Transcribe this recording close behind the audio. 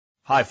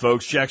Hi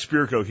folks, Jack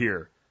Spirko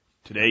here.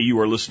 Today you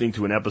are listening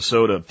to an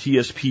episode of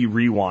TSP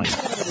Rewind.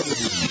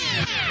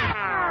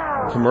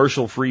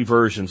 Commercial-free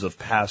versions of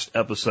past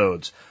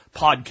episodes,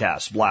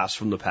 podcast blasts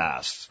from the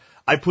past.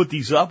 I put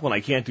these up when I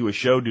can't do a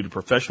show due to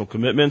professional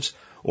commitments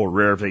or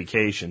rare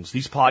vacations.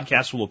 These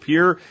podcasts will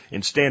appear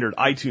in standard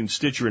iTunes,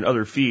 Stitcher, and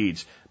other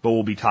feeds, but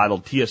will be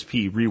titled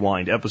TSP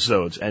Rewind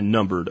episodes and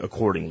numbered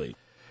accordingly.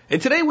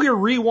 And today we are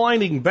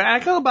rewinding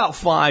back about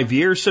 5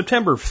 years,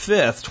 September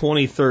 5th,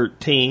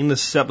 2013.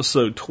 This is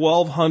episode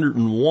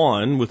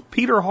 1201 with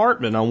Peter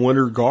Hartman on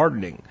winter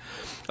gardening.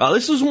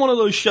 This is one of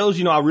those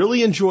shows, I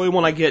really enjoy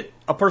when I get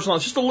a person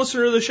on, just a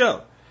listener to the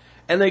show.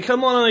 And they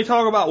come on and they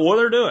talk about what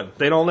they're doing.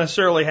 They don't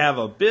necessarily have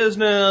a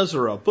business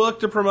or a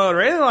book to promote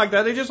or anything like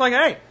that. They're just like,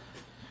 hey,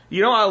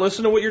 I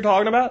listen to what you're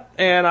talking about.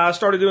 And I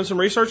started doing some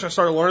research. I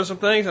started learning some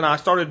things. And I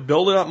started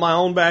building up my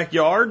own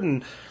backyard.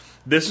 And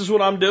this is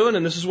what I'm doing.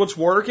 And this is what's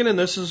working. And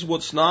this is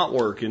what's not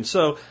working.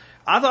 So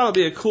I thought it would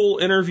be a cool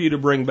interview to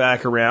bring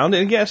back around.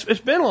 And yes, it's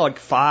been like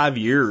 5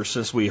 years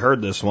since we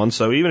heard this one.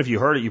 So even if you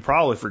heard it, you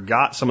probably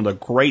forgot some of the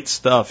great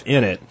stuff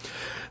in it.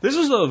 This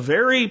is a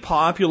very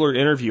popular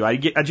interview. I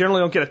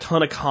generally don't get a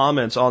ton of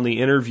comments on the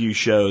interview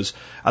shows.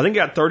 I think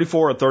I got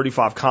 34 or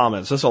 35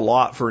 comments. That's a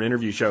lot for an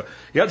interview show.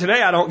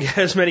 Today I don't get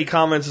as many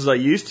comments as I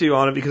used to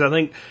on it because I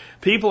think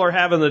people are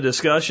having the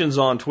discussions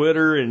on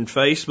Twitter and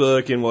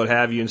Facebook and what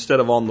have you instead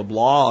of on the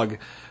blog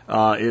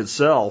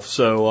itself.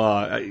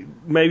 So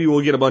maybe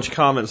we'll get a bunch of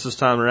comments this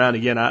time around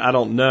again. I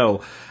don't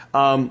know.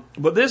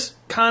 But this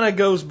kind of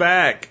goes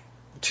back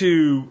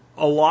to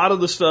a lot of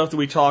the stuff that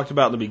we talked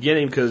about in the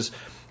beginning because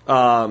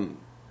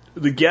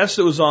the guest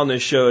that was on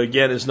this show,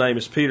 again, his name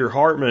is Peter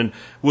Hartman,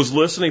 was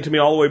listening to me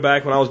all the way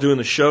back when I was doing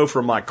the show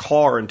from my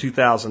car in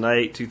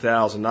 2008,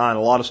 2009.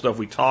 A lot of stuff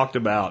we talked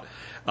about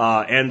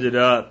ended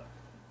up,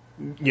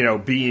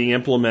 being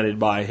implemented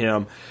by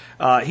him.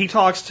 He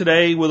talks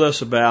today with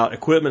us about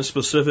equipment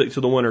specific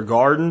to the winter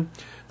garden,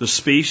 the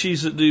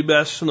species that do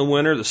best in the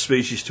winter, the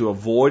species to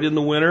avoid in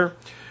the winter,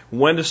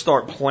 when to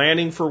start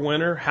planning for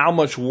winter, how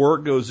much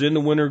work goes into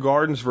winter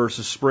gardens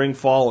versus spring,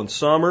 fall, and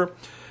summer,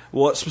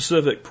 what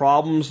specific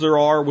problems there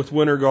are with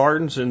winter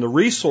gardens, and the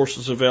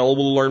resources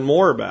available to learn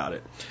more about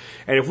it.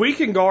 And if we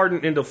can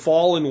garden into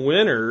fall and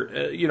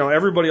winter,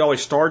 everybody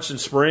always starts in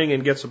spring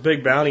and gets a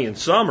big bounty in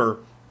summer.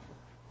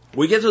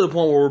 We get to the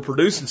point where we're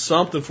producing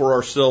something for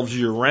ourselves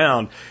year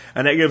round,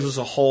 and that gives us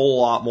a whole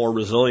lot more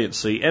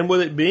resiliency. And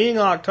with it being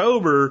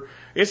October,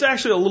 it's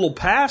actually a little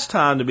past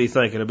time to be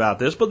thinking about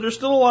this, but there's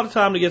still a lot of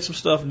time to get some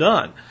stuff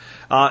done.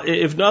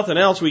 If nothing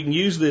else, we can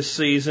use this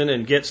season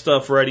and get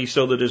stuff ready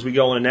so that as we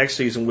go into next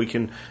season, we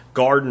can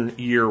garden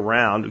year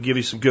round. I'll give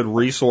you some good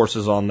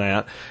resources on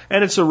that.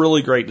 And it's a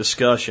really great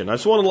discussion. I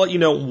just want to let you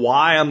know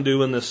why I'm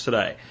doing this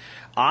today.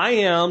 I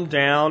am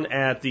down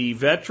at the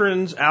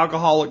Veterans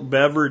Alcoholic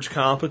Beverage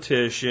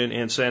Competition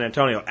in San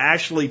Antonio.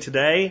 Actually,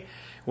 today,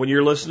 when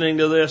you're listening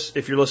to this,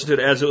 if you're listening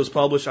to it as it was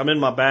published, I'm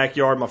in my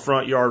backyard, my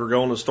front yard, or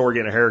going to the store,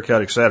 getting a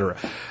haircut, etc.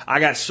 I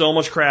got so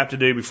much crap to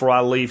do before I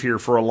leave here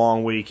for a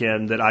long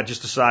weekend that I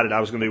just decided I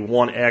was going to do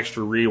one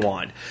extra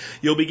rewind.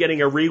 You'll be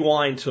getting a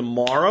rewind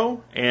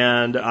tomorrow,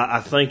 and I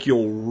think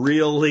you'll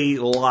really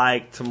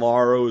like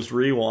tomorrow's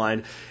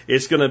rewind.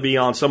 It's going to be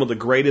on some of the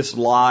greatest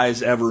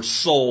lies ever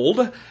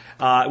sold,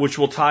 which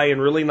will tie in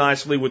really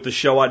nicely with the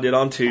show I did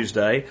on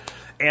Tuesday.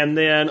 And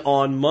then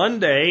on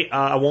Monday,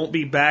 I won't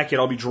be back yet.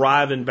 I'll be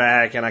driving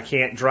back, and I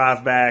can't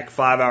drive back,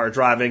 5-hour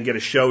drive in, and get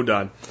a show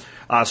done.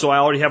 So I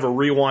already have a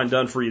rewind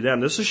done for you then.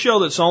 This is a show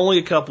that's only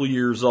a couple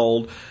years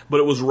old,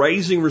 but it was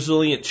raising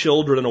resilient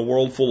children in a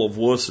world full of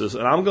wusses.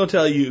 And I'm going to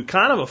tell you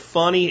kind of a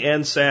funny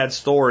and sad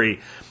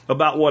story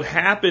about what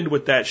happened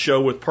with that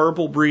show with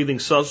purple-breathing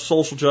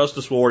social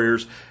justice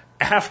warriors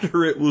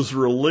after it was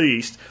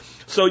released.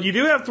 So you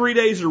do have 3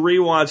 days of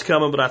rewinds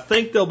coming, but I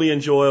think they'll be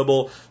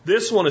enjoyable.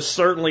 This one is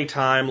certainly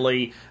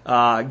timely,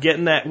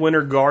 getting that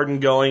winter garden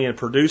going and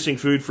producing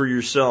food for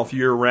yourself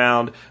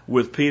year-round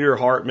with Peter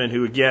Hartman,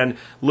 who, again,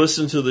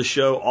 listened to the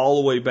show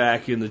all the way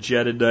back in the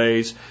jetted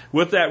days.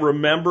 With that,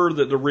 remember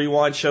that the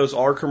rewind shows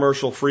are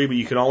commercial-free, but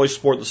you can always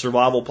support the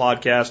Survival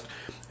Podcast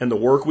and the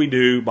work we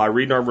do by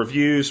reading our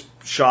reviews,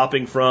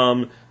 shopping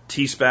from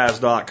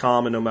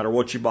tspaz.com, and no matter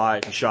what you buy,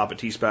 if you shop at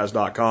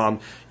tspaz.com,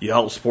 you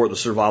help support the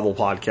Survival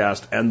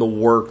Podcast and the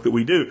work that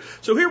we do.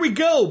 So here we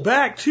go,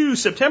 back to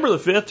September the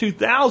 5th,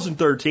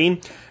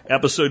 2013,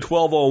 episode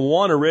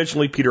 1201,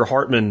 originally Peter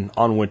Hartman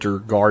on winter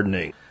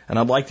gardening. And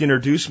I'd like to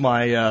introduce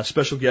my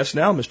special guest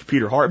now, Mr.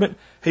 Peter Hartman.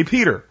 Hey,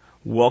 Peter,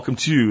 welcome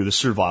to the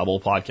Survival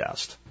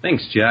Podcast.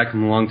 Thanks, Jack.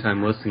 I'm a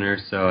long-time listener,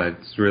 so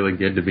it's really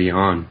good to be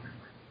on.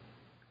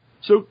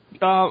 So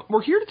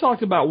we're here to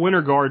talk about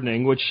winter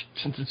gardening, which,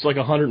 since it's like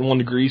 101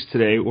 degrees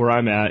today where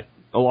I'm at,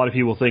 a lot of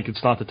people think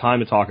it's not the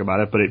time to talk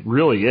about it, but it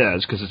really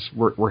is, because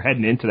we're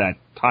heading into that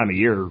time of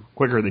year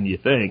quicker than you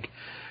think.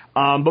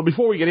 But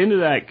before we get into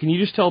that, can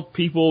you just tell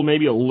people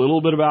maybe a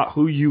little bit about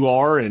who you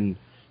are and,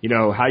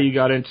 how you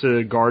got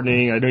into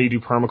gardening? I know you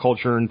do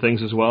permaculture and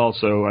things as well.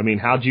 So, I mean,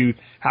 how'd you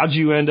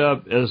end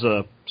up as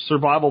a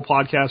Survival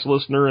Podcast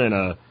listener and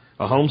a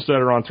a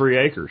homesteader on 3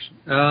 acres?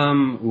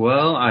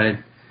 Well, I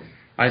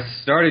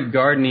started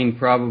gardening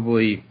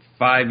probably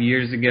 5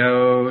 years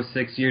ago,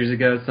 6 years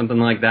ago, something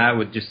like that,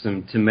 with just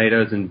some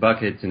tomatoes in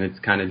buckets, and it's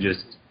kind of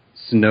just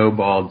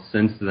snowballed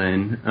since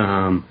then.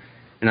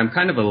 And I'm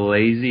kind of a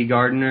lazy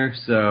gardener,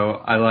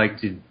 so I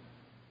like to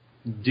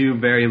do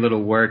very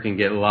little work and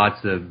get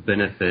lots of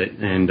benefit,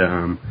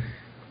 and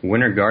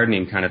winter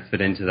gardening kind of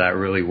fit into that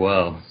really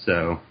well.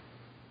 So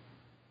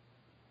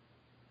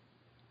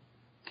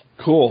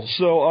cool.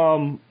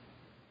 So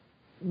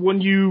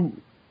when you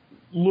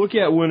look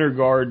at winter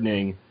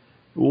gardening,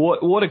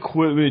 what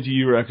equipment do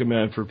you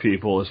recommend for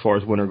people as far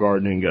as winter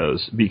gardening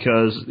goes?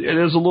 Because it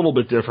is a little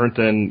bit different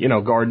than,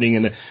 gardening.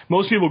 And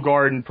most people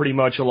garden pretty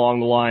much along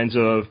the lines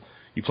of,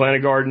 you plant a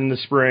garden in the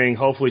spring,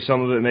 hopefully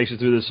some of it makes it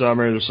through the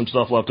summer, there's some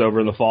stuff left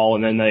over in the fall,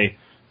 and then they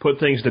put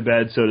things to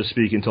bed, so to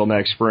speak, until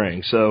next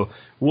spring. So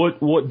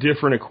what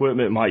different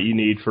equipment might you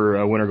need for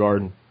a winter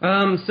garden?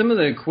 Some of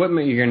the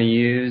equipment you're going to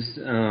use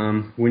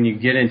when you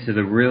get into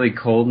the really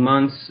cold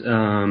months,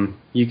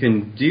 you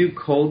can do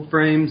cold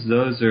frames.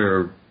 Those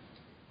are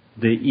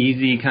the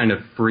easy kind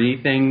of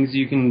free things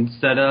you can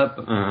set up,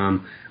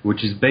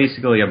 which is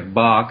basically a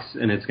box,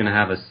 and it's going to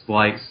have a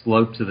slight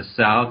slope to the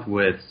south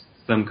with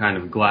some kind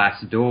of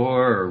glass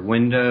door or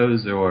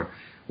windows or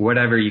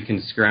whatever you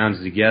can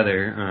scrounge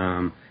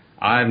together.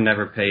 I've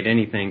never paid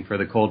anything for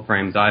the cold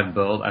frames I've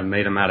built. I've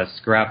made them out of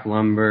scrap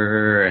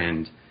lumber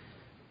and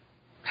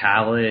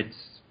pallets,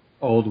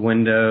 old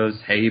windows,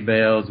 hay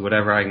bales,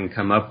 whatever I can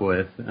come up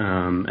with,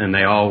 and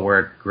they all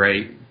work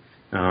great.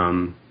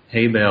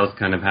 Hay bales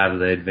kind of have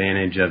the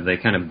advantage of they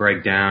kind of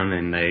break down,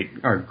 and they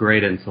are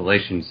great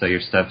insulation, so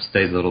your stuff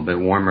stays a little bit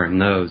warmer in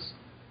those.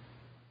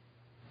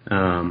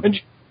 And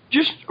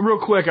just real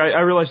quick,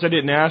 I realized I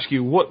didn't ask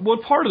you, what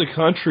part of the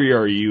country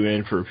are you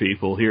in for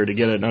people here to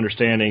get an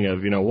understanding of,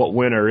 what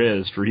winter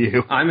is for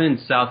you? I'm in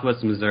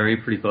southwest Missouri,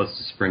 pretty close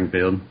to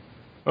Springfield.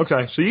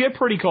 Okay, so you get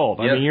pretty cold.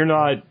 Yep. I mean, you're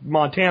not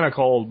Montana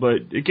cold, but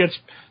it gets,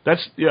 I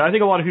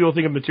think a lot of people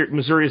think of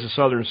Missouri as a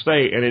southern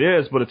state, and it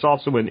is, but it's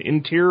also an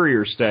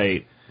interior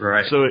state.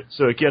 Right.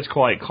 So it gets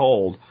quite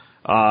cold.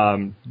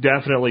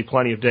 Definitely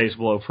plenty of days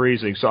below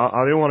freezing. So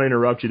I didn't want to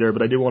interrupt you there,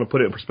 but I did want to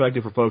put it in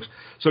perspective for folks.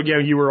 So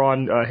again, you were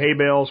on hay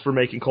bales for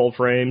making cold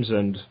frames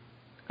and...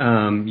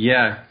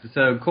 Yeah,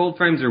 so cold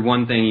frames are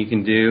one thing you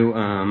can do.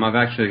 I've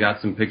actually got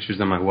some pictures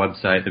on my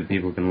website that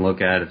people can look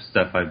at of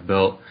stuff I've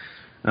built.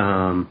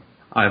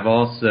 I've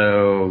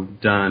also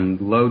done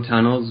low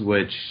tunnels,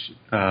 which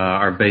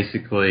are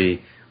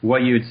basically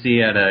what you would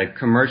see at a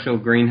commercial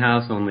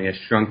greenhouse, only a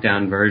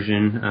shrunk-down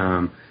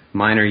version.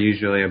 Mine are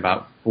usually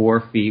about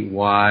 4 feet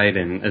wide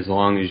and as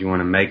long as you want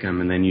to make them,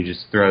 and then you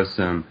just throw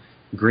some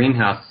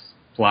greenhouse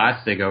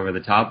plastic over the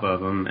top of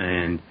them,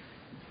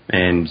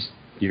 and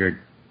you're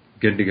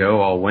good to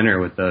go all winter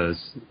with those.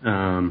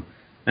 And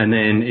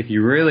then if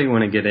you really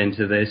want to get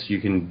into this, you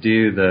can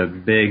do the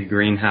big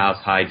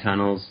greenhouse high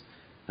tunnels,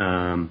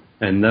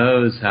 and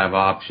those have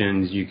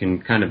options. You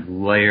can kind of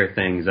layer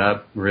things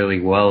up really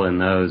well in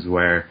those,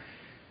 where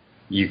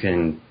you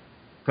can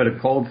put a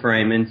cold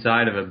frame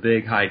inside of a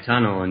big high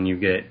tunnel and you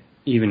get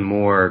even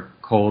more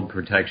cold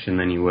protection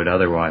than you would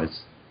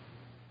otherwise.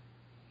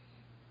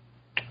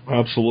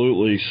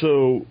 Absolutely.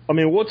 So, I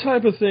mean, what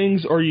type of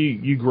things are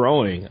you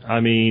growing? I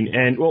mean,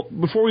 and, well,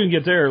 before we even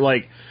get there,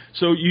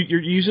 so you're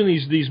using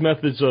these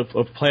methods of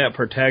plant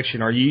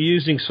protection. Are you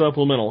using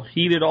supplemental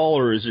heat at all,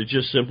 or is it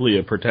just simply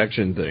a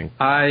protection thing?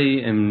 I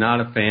am not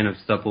a fan of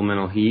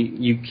supplemental heat.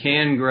 You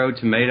can grow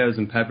tomatoes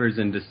and peppers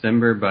in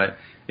December, but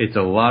it's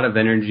a lot of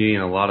energy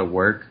and a lot of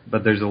work.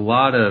 But there's a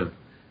lot of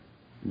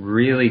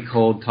really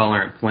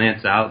cold-tolerant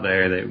plants out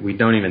there that we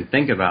don't even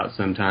think about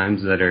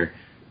sometimes that are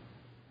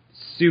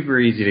super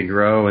easy to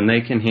grow, and they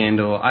can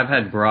handle... I've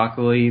had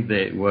broccoli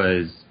that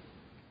was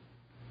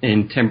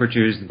in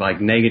temperatures like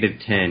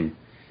 -10,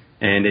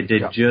 and it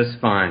did just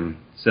fine.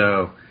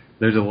 So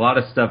there's a lot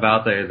of stuff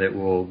out there that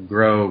will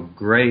grow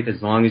great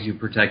as long as you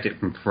protect it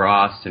from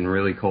frost and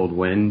really cold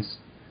winds.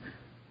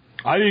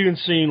 I've even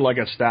seen I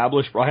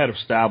had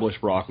established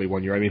broccoli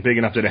one year. I mean, big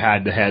enough that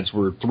the heads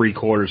were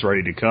 3/4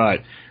 ready to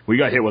cut. We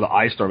got hit with an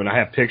ice storm, and I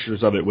have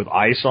pictures of it with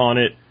ice on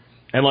it.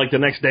 And the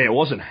next day, it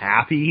wasn't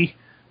happy,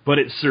 but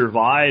it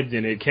survived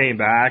and it came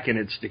back and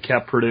it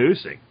kept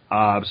producing.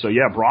 So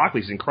yeah,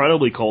 broccoli's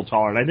incredibly cold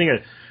tolerant. I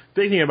think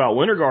thinking about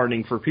winter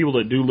gardening for people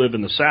that do live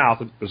in the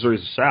South,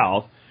 Missouri's the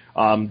South,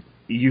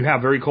 you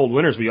have very cold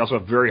winters, but you also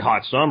have very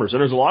hot summers.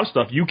 And there's a lot of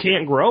stuff you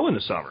can't grow in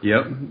the summer.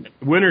 Yep.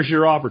 Winter's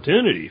your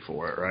opportunity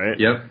for it, right?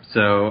 Yep.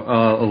 So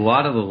a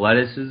lot of the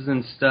lettuces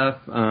and stuff,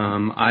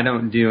 I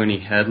don't do any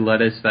head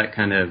lettuce. That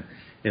kind of,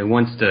 it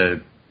wants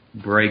to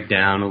break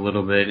down a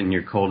little bit in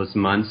your coldest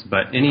months.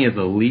 But any of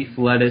the leaf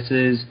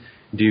lettuces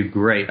do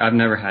great. I've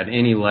never had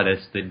any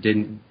lettuce that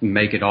didn't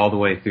make it all the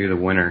way through the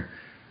winter.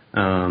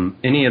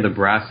 Any of the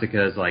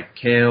brassicas like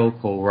kale,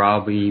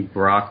 kohlrabi,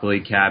 broccoli,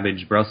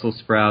 cabbage, Brussels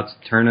sprouts,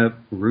 turnip,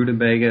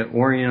 rutabaga,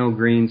 oriental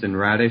greens, and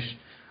radish,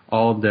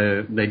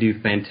 they do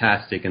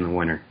fantastic in the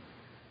winter.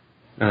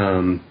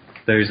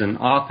 There's an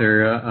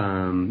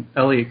author,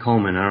 Elliot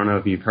Coleman, I don't know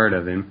if you've heard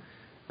of him.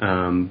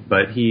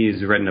 But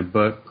he's written a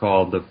book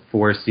called The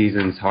Four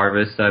Seasons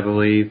Harvest, I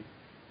believe,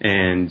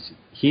 and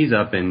he's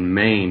up in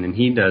Maine, and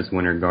he does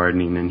winter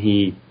gardening, and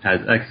he has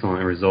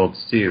excellent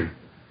results, too.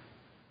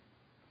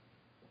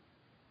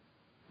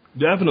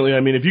 Definitely.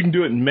 I mean, if you can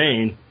do it in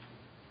Maine,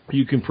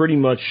 you can pretty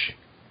much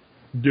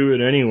do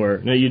it anywhere.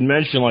 Now, you'd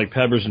mentioned like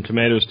peppers and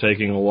tomatoes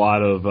taking a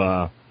lot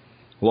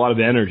of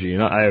energy,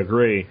 and I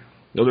agree.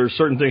 Though there's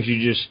certain things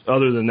you just,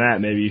 other than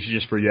that, maybe you should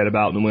just forget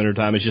about in the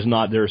wintertime. It's just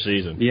not their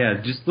season. Yeah,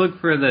 just look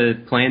for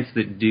the plants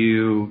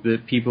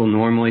that people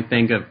normally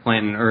think of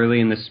planting early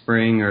in the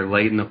spring or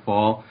late in the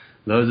fall.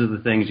 Those are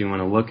the things you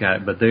want to look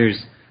at. But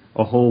there's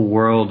a whole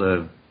world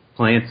of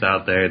plants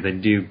out there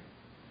that do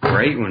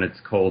great when it's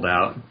cold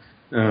out.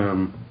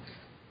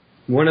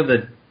 One of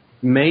the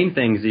main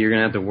things that you're going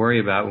to have to worry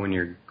about when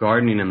you're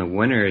gardening in the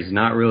winter is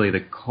not really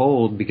the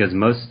cold, because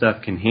most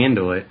stuff can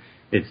handle it.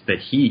 It's the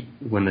heat.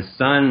 When the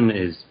sun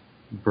is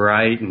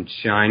bright and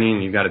shining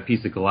and you've got a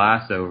piece of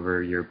glass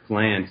over your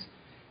plants,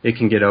 it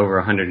can get over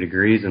 100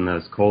 degrees in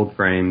those cold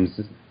frames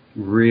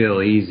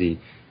real easy,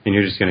 and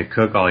you're just going to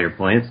cook all your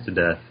plants to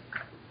death.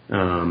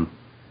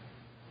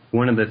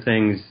 One of the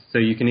things, so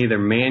you can either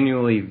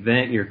manually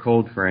vent your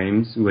cold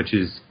frames, which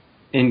is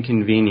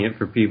inconvenient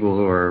for people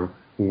who are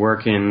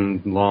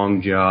working long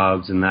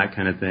jobs and that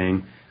kind of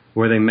thing,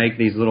 where they make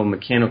these little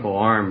mechanical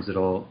arms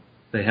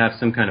they have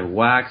some kind of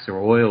wax or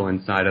oil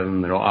inside of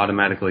them that'll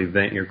automatically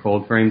vent your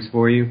cold frames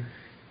for you.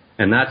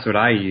 And that's what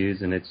I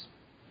use, and it's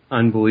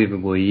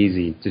unbelievably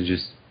easy to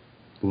just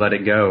let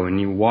it go.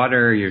 And you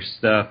water your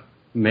stuff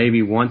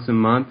maybe once a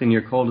month in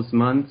your coldest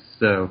months,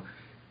 so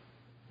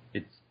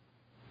it's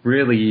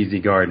really easy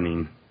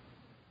gardening.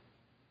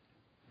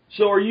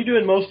 So are you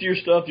doing most of your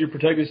stuff, your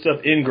protected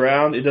stuff, in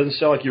ground? It doesn't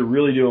sound like you're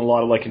really doing a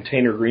lot of like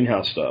container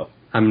greenhouse stuff.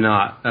 I'm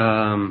not.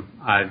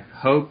 I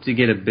hope to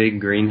get a big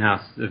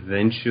greenhouse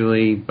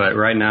eventually, but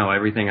right now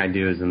everything I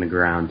do is in the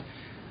ground.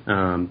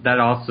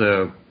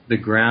 The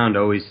ground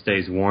always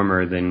stays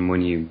warmer than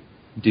when you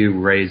do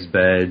raised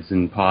beds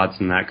and pots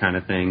and that kind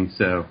of thing,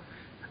 so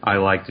I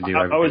like to do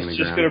everything in the ground. I was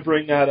just going to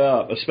bring that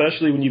up,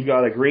 especially when you've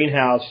got a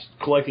greenhouse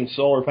collecting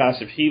solar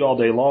passive heat all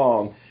day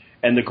long,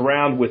 and the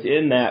ground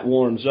within that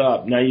warms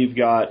up. Now you've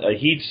got a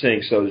heat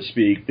sink, so to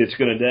speak, that's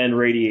going to then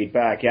radiate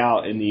back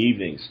out in the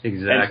evenings.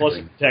 Exactly. And plus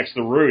it protects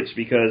the roots,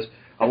 because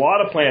a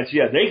lot of plants,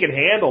 they can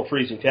handle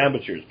freezing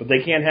temperatures, but they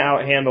can't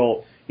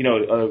handle,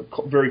 a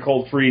very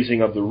cold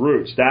freezing of the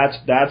roots.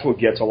 That's what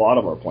gets a lot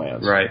of our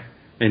plants. Right.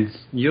 And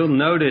you'll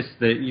notice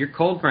that your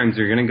cold frames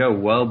are going to go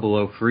well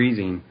below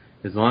freezing.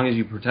 As long as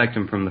you protect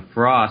them from the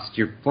frost,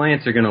 your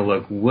plants are going to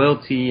look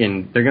wilty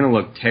and they're going to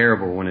look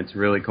terrible when it's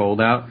really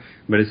cold out.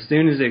 But as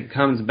soon as it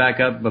comes back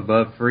up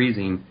above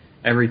freezing,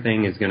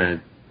 everything is going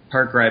to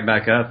perk right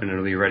back up and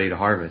it'll be ready to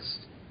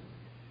harvest.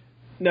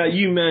 Now,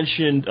 you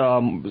mentioned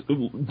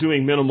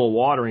doing minimal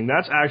watering.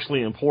 That's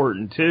actually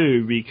important,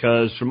 too,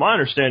 because from my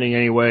understanding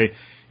anyway,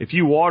 if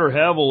you water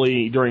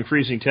heavily during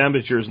freezing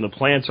temperatures and the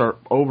plants are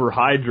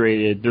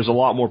overhydrated, there's a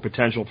lot more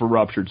potential for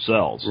ruptured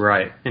cells.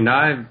 Right. And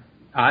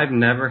I've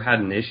never had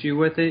an issue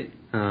with it.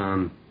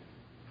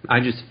 I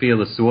just feel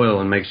the soil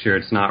and make sure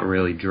it's not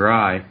really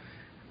dry.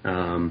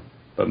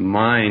 But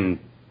mine,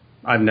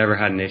 I've never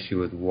had an issue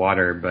with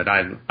water, but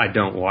I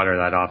don't water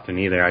that often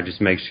either. I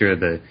just make sure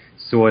the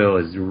soil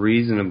is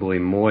reasonably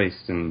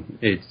moist and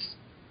it's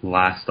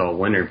lasts all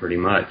winter pretty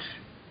much.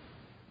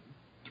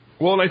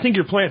 Well, and I think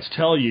your plants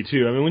tell you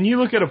too. I mean, when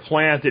you look at a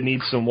plant that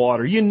needs some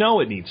water,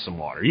 it needs some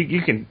water.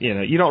 You can,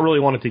 you don't really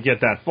want it to get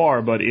that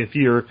far, but if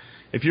you're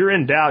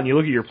in doubt and you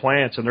look at your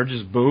plants and they're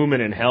just booming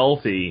and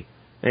healthy,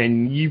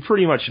 and you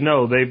pretty much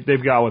know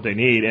they've got what they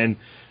need, and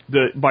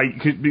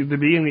the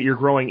being that you're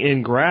growing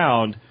in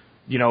ground,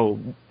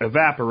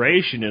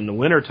 evaporation in the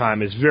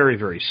wintertime is very,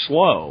 very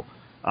slow.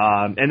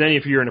 And then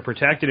if you're in a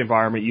protected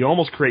environment, you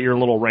almost create your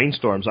little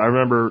rainstorms. I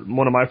remember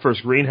one of my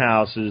first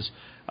greenhouses,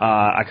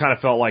 I kind of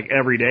felt like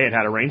every day it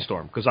had a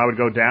rainstorm, because I would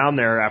go down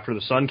there after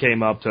the sun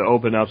came up to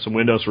open up some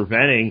windows for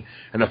venting,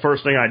 and the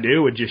first thing I'd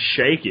do would just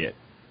shake it.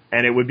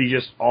 And it would be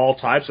just all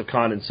types of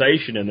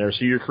condensation in there.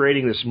 So you're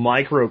creating this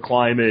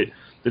microclimate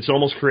that's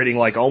almost creating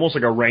almost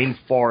like a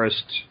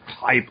rainforest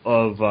type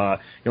of,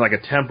 like a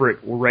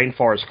temperate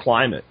rainforest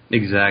climate.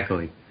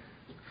 Exactly.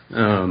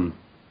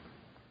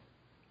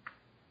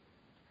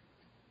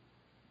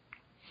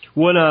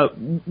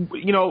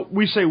 When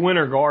we say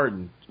winter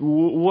garden,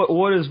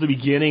 what is the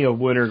beginning of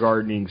winter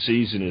gardening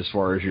season as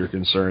far as you're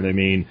concerned? I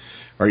mean,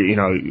 right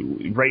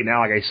now,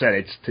 like I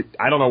said,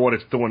 I don't know what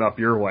it's doing up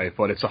your way,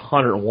 but it's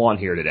 101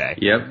 here today.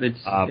 Yep.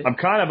 I'm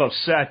kind of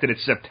upset that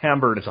it's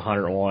September and it's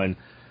 101,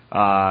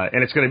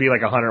 and it's going to be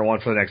like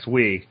 101 for the next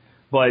week.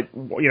 But,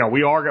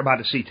 we are about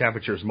to see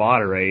temperatures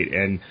moderate,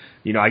 and,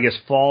 I guess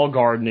fall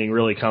gardening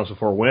really comes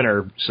before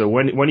winter. So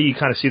when do you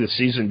kind of see the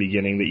season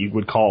beginning that you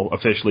would call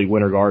officially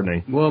winter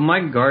gardening? Well,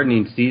 my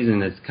gardening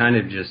season is kind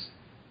of just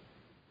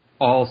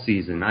all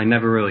season. I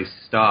never really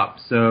stop.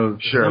 So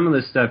sure. Some of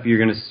the stuff you're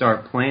going to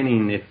start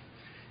planting,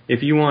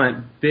 if you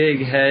want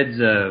big heads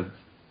of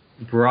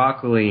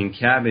broccoli and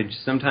cabbage,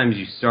 sometimes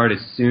you start as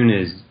soon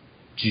as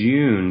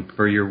June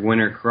for your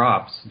winter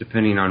crops,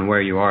 depending on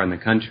where you are in the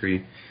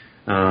country.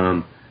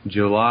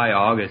 July,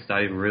 August, I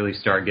really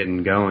start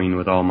getting going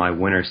with all my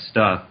winter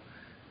stuff.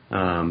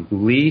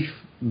 Leaf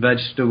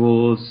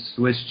vegetables,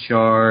 Swiss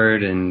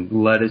chard, and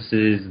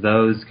lettuces,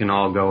 those can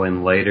all go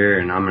in later,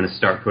 and I'm going to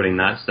start putting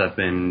that stuff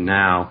in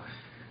now.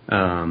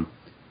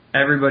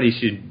 Everybody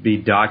should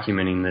be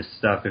documenting this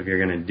stuff if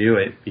you're going to do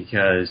it,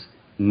 because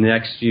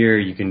next year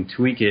you can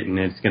tweak it and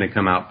it's going to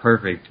come out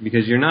perfect,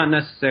 because you're not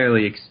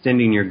necessarily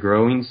extending your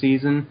growing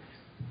season.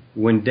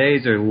 When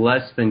days are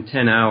less than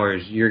 10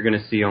 hours, you're going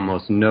to see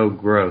almost no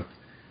growth,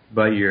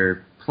 but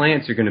your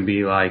plants are going to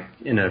be like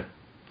in a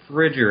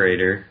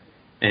refrigerator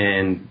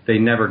and they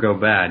never go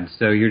bad.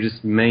 So you're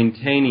just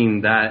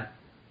maintaining that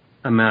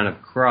amount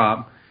of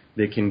crop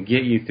that can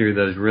get you through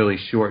those really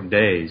short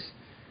days.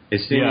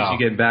 As soon as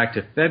you get back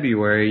to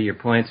February, your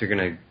plants are going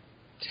to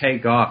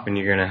take off and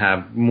you're going to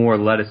have more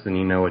lettuce than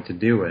you know what to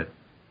do with.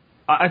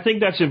 I think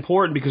that's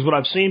important, because what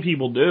I've seen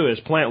people do is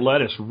plant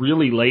lettuce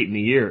really late in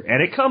the year,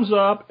 and it comes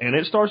up and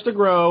it starts to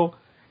grow,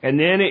 and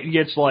then it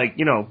gets like,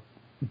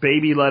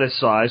 baby lettuce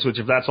size, which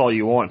if that's all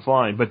you want,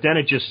 fine, but then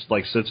it just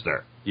like sits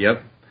there.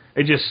 Yep.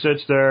 It just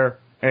sits there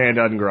and it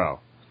doesn't grow.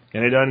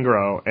 And it doesn't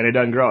grow, and it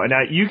doesn't grow. And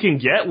now you can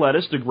get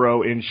lettuce to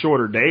grow in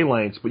shorter day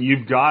lengths, but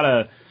you've got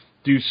to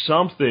do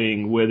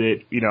something with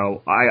it.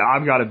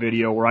 I've got a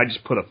video where I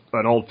just put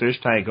an old fish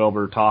tank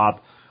over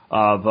top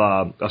of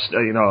a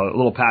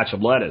little patch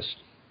of lettuce,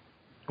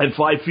 and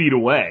 5 feet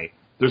away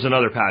there's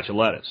another patch of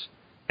lettuce.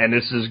 And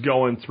this is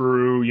going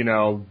through,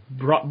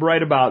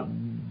 right about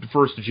the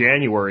 1st of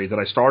January that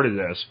I started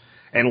this,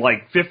 and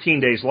like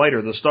 15 days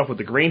later, the stuff with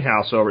the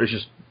greenhouse over is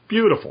just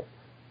beautiful.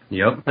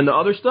 Yep. And the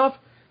other stuff,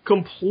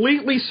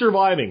 completely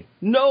surviving,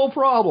 no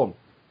problem,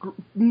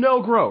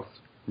 no growth.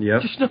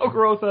 Yep. Just no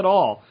growth at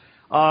all.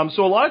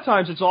 So a lot of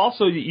times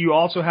you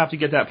also have to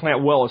get that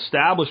plant well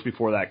established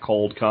before that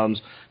cold comes,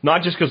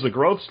 not just because the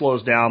growth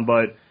slows down,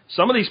 but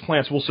some of these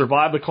plants will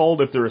survive the cold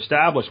if they're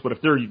established, but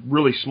if they're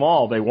really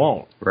small, they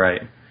won't.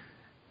 Right.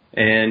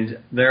 And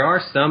there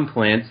are some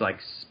plants like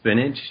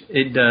spinach.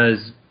 It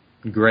does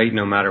great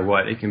no matter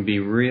what. It can be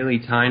really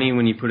tiny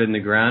when you put it in the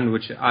ground,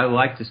 which I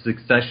like to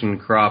succession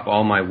crop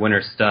all my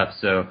winter stuff.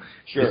 So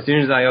As soon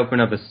as I open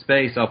up a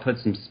space, I'll put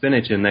some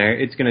spinach in there.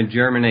 It's going to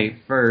germinate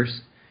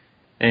first,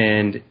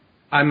 and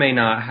I may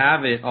not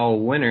have it all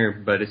winter,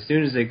 but as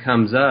soon as it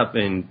comes up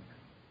in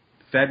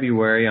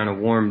February on a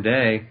warm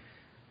day,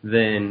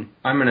 then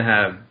I'm going to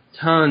have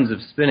tons of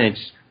spinach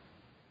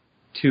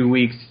 2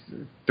 weeks,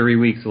 3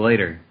 weeks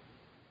later.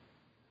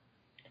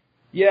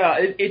 Yeah,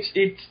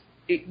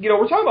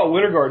 we're talking about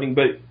winter gardening,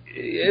 but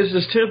as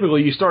is typical,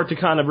 you start to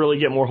kind of really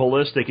get more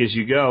holistic as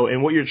you go.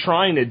 And what you're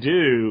trying to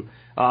do,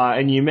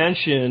 and you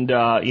mentioned,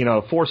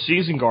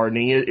 four-season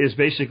gardening is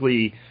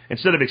basically,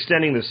 instead of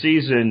extending the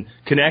season,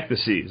 connect the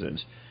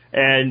seasons.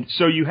 And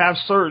so you have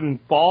certain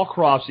fall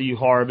crops that you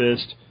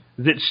harvest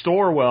that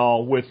store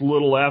well with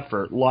little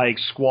effort, like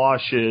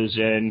squashes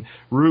and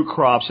root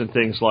crops and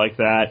things like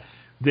that,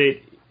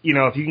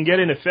 if you can get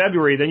into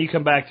February, then you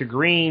come back to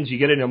greens. You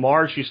get into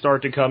March, you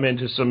start to come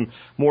into some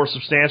more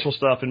substantial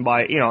stuff. And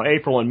by,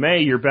 April and May,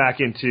 you're back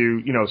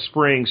into,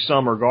 spring,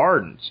 summer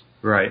gardens.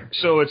 Right.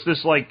 So it's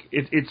this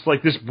it's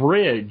like this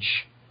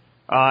bridge.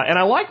 And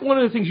I like one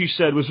of the things you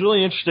said was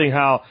really interesting,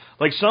 how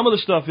like some of the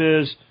stuff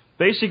is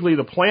basically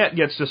the plant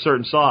gets to a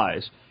certain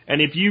size.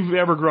 And if you've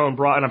ever grown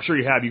broccoli, and I'm sure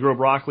you have, you grow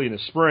broccoli in the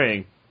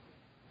spring,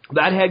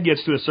 that head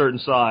gets to a certain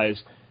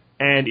size.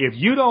 And if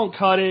you don't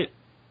cut it,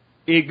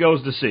 it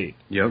goes to seed.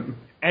 Yep.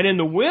 And in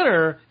the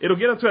winter, it'll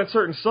get up to that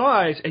certain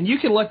size, and you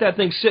can let that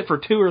thing sit for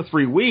 2 or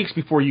 3 weeks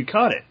before you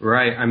cut it.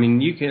 Right. I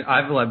mean,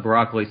 I've let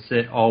broccoli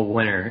sit all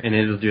winter, and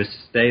it'll just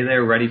stay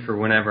there ready for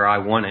whenever I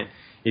want it.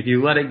 If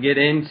you let it get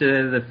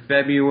into the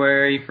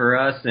February for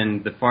us,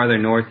 and the farther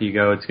north you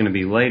go, it's going to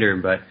be later,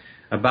 but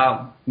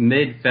about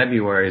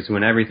mid-February is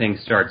when everything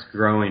starts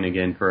growing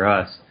again for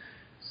us.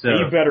 So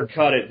you better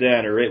cut it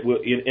then, or it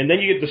will, and then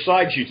you get the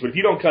side shoots. But if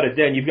you don't cut it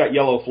then, you've got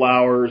yellow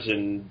flowers,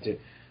 and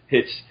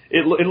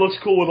it looks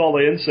cool with all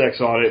the insects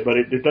on it, but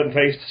it doesn't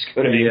taste as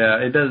good anymore.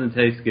 Yeah, it doesn't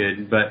taste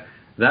good. But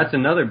that's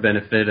another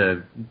benefit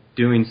of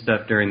doing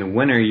stuff during the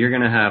winter. You're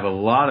going to have a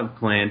lot of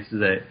plants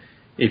that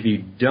if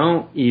you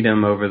don't eat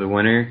them over the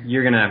winter,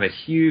 you're going to have a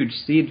huge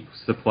seed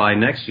supply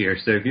next year.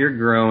 So if you're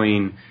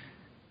growing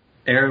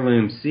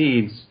heirloom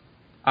seeds,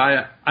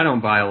 I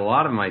don't buy a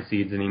lot of my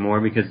seeds anymore,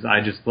 because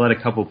I just let a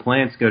couple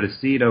plants go to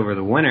seed over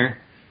the winter,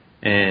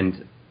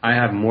 and I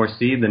have more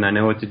seed than I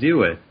know what to do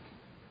with.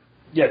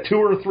 Yeah, 2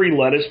 or 3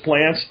 lettuce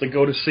plants that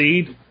go to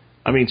seed.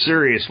 I mean,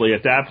 seriously,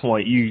 at that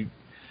point, you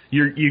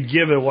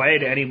give it away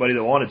to anybody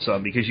that wanted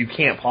some, because you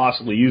can't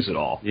possibly use it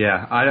all.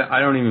 Yeah, I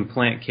don't even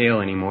plant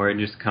kale anymore. It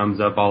just comes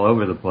up all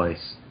over the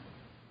place.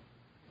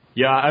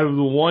 Yeah,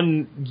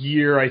 one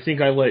year I think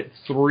I let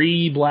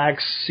 3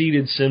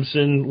 black-seeded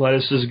Simpson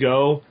lettuces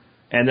go,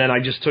 and then I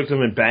just took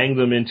them and banged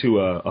them into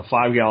a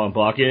 5-gallon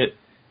bucket,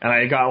 and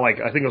I got I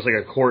think it was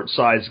like a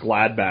quart-sized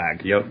Glad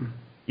bag. Yep.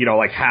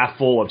 like half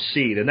full of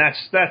seed, and that's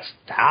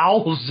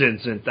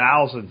thousands and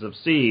thousands of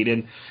seed.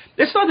 And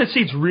it's not that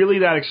seed's really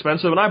that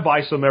expensive, and I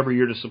buy some every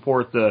year to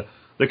support the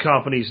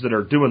companies that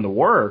are doing the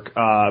work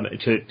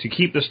to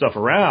keep this stuff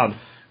around.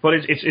 But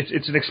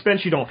it's an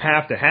expense you don't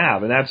have to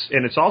have, and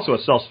it's also a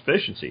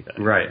self-sufficiency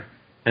thing. Right.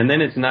 And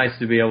then it's nice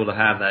to be able to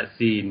have that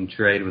seed and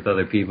trade with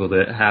other people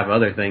that have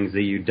other things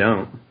that you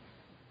don't.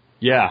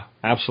 Yeah,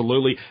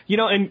 absolutely.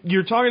 And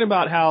you're talking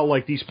about how,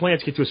 like, these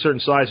plants get to a certain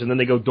size and then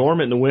they go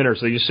dormant in the winter,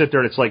 so they just sit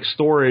there and it's like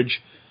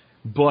storage,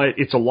 but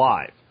it's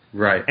alive.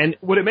 Right. And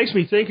what it makes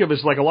me think of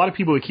is, like, a lot of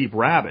people that keep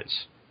rabbits.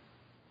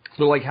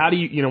 They're like, how do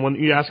you, when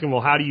you ask them,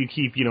 well, how do you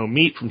keep,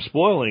 meat from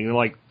spoiling? They're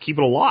like, keep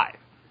it alive.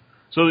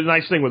 So the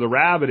nice thing with a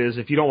rabbit is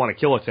if you don't want to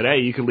kill it today,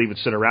 you can leave it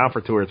sit around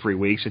for 2 or 3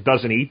 weeks. It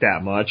doesn't eat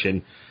that much,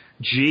 and,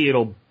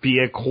 it'll be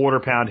a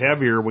quarter pound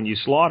heavier when you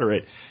slaughter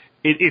it.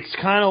 It's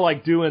kind of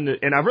like doing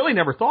and I've really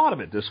never thought of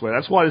it this way.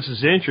 That's why this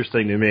is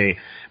interesting to me.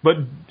 But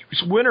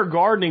winter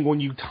gardening, when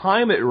you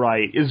time it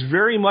right, is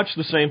very much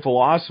the same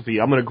philosophy.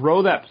 I'm going to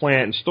grow that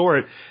plant and store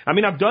it. I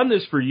mean, I've done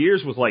this for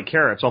years with, like,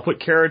 carrots. I'll put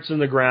carrots in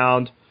the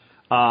ground.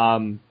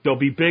 They'll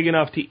be big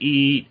enough to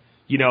eat,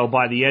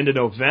 by the end of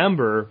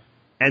November,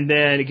 and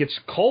then it gets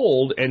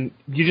cold, and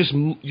you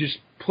just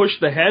push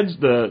the heads,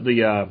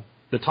 the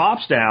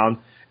tops down,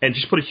 and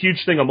just put a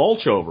huge thing of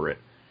mulch over it.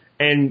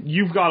 And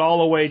you've got all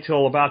the way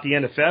till about the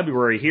end of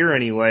February here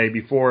anyway,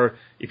 before,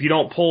 if you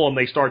don't pull them,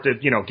 they start to,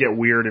 get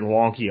weird and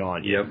wonky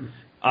on you. Yep.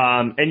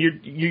 And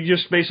you're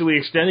just basically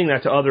extending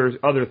that to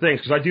other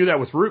things. Because I do that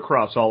with root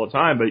crops all the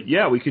time. But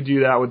yeah, we could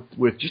do that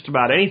with just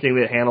about anything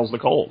that handles the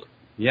cold.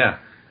 Yeah.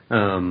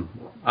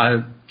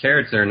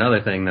 Carrots are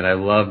another thing that I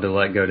love to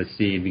let go to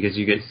seed, because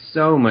you get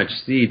so much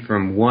seed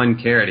from one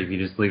carrot if you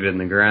just leave it in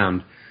the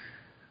ground.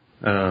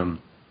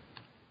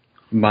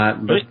 But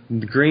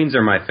the greens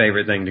are my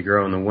favorite thing to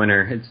grow in the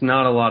winter. It's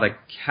not a lot of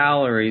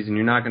calories, and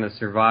you're not going to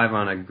survive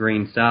on a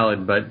green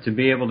salad, but to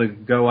be able to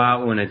go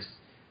out when it's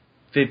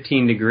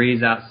 15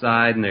 degrees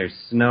outside and there's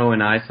snow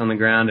and ice on the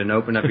ground and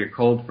open up your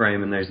cold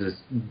frame and there's this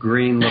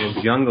green little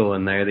jungle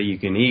in there that you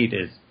can eat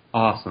is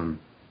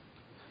awesome.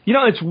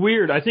 It's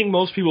weird. I think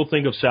most people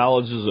think of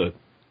salads as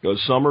a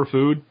summer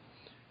food,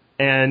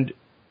 and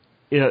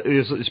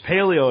as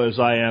paleo as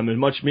I am and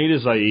much meat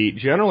as I eat,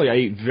 generally I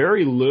eat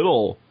very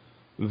little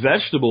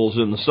vegetables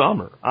in the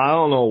summer. I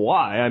don't know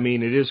why. I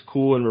mean, it is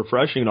cool and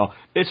refreshing and all.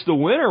 It's the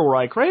winter where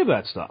I crave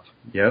that stuff.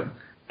 Yep.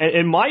 And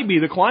it might be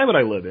the climate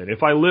I live in.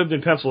 If I lived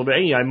in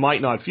Pennsylvania, I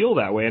might not feel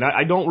that way, and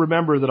I don't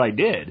remember that I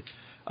did.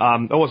 I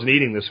wasn't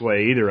eating this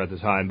way either at the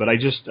time, but it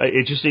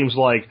just seems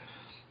like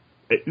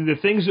the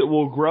things that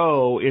will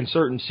grow in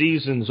certain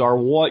seasons are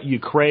what you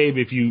crave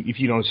if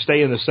you don't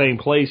stay in the same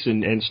place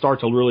and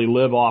start to really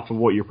live off of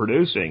what you're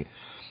producing.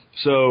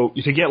 So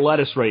to get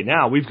lettuce right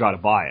now, we've got to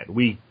buy it.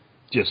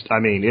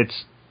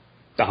 It's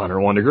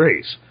 101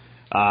 degrees.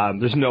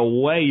 There's no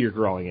way you're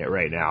growing it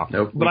right now.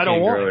 Nope, but I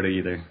don't want grow it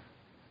either.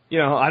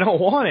 I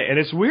don't want it, and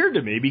it's weird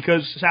to me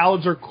because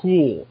salads are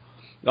cool.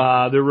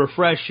 They're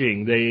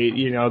refreshing. If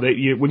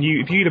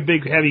you eat a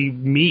big heavy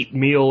meat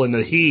meal in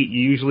the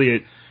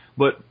heat,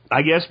 but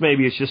I guess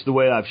maybe it's just the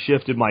way I've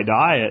shifted my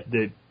diet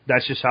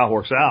that's just how it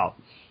works out.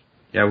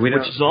 Yeah, which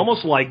is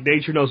almost like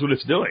nature knows what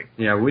it's doing.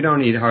 Yeah, we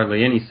don't eat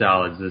hardly any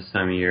salads this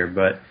time of year,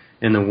 but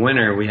in the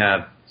winter we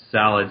have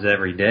salads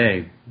every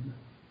day.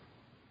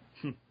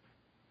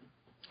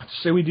 I'd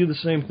say we do the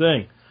same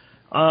thing.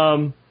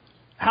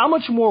 How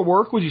much more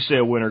work would you say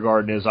a winter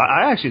garden is?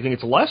 I actually think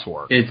it's less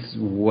work. It's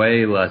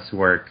way less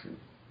work.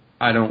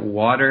 I don't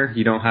water.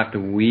 You don't have to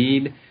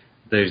weed.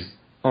 There's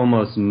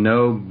almost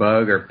no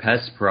bug or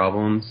pest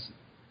problems.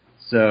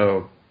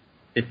 So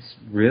it's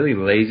really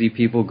lazy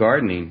people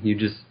gardening. You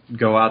just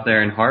go out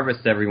there and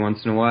harvest every once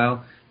in a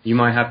while. You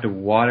might have to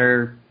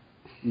water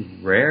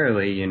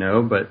rarely,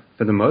 but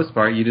for the most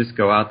part, you just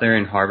go out there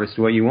and harvest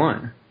what you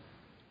want.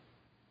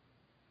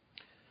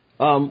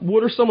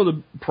 What are some of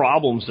the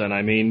problems then?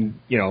 I mean,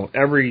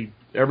 every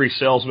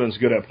salesman's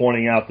good at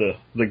pointing out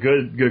the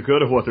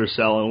good of what they're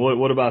selling.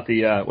 What about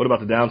the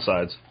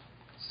downsides?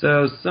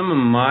 So some of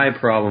my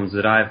problems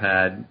that I've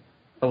had,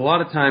 a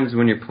lot of times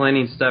when you're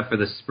planting stuff for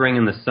the spring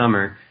and the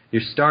summer,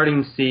 you're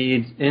starting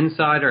seeds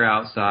inside or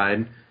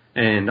outside,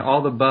 and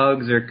all the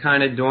bugs are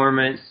kind of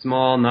dormant,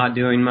 small, not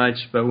doing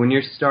much. But when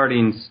you're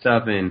starting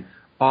stuff in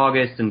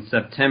August and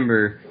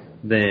September,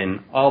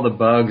 then all the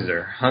bugs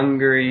are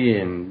hungry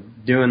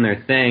and doing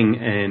their thing,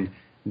 and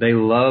they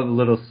love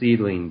little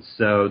seedlings.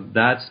 So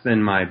that's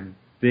been my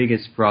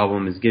biggest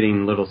problem, is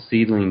getting little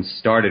seedlings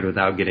started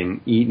without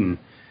getting eaten.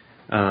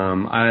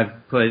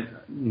 I've put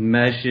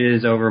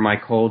meshes over my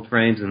cold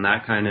frames and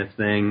that kind of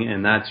thing,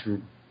 and that's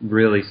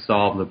really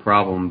solved the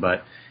problem.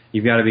 But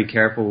you've got to be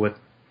careful with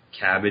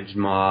cabbage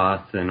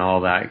moth and all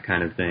that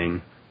kind of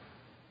thing.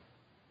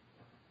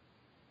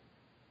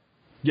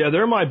 Yeah,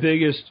 they're my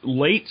biggest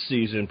late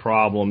season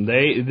problem.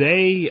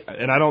 They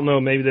and I don't know,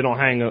 maybe they don't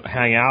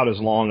hang out as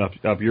long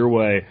up your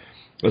way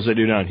as they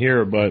do down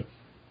here, but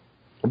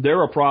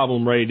they're a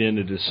problem right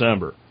into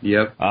December.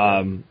 Yep.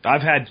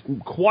 I've had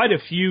quite a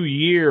few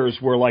years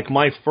where, like,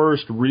 my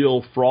first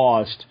real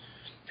frost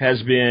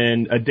has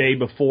been a day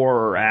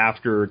before or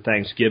after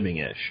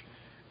Thanksgiving-ish.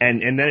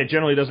 And then it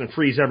generally doesn't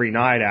freeze every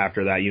night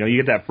after that. You know,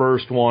 you get that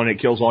first one, it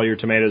kills all your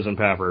tomatoes and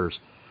peppers.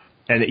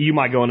 And you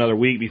might go another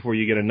week before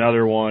you get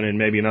another one, and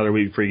maybe another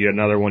week before you get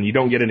another one. You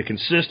don't get into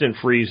consistent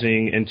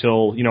freezing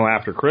until, you know,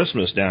 after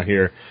Christmas down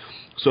here.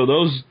 So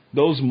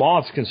those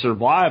moths can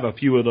survive a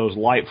few of those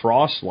light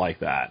frosts like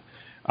that.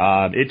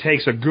 It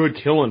takes a good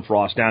killing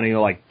frost down to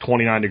like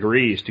 29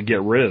 degrees to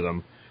get rid of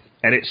them.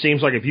 And it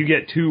seems like if you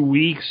get 2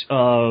 weeks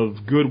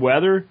of good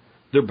weather,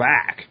 they're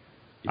back.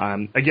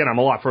 Again, I'm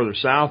a lot further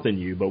south than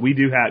you, but we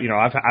do have, you know,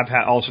 I've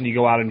had, all of a sudden you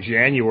go out in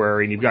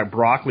January and you've got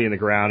broccoli in the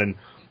ground and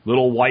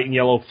little white and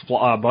yellow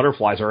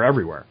butterflies are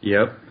everywhere.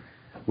 Yep.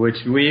 Which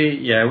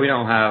we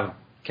don't have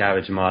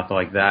cabbage moth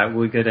like that.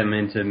 We get them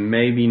into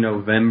maybe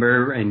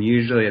November, and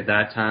usually at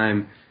that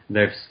time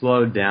they've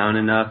slowed down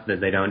enough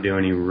that they don't do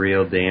any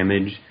real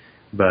damage.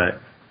 But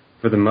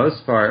for the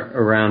most part,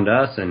 around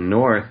us and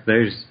north,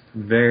 there's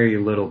very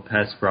little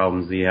pest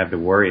problems that you have to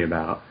worry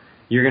about.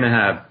 You're going to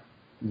have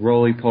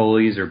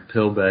roly-polies or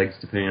pillbegs,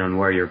 depending on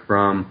where you're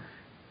from,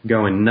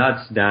 going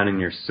nuts down in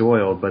your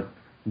soil, but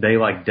they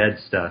like dead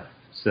stuff.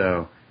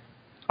 So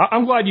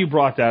I'm glad you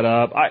brought that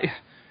up.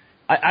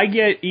 I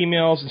get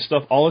emails and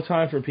stuff all the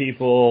time from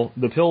people,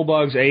 the pill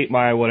bugs ate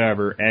my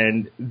whatever,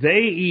 and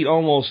they eat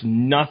almost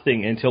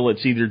nothing until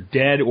it's either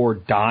dead or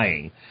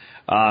dying.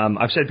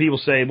 I've said people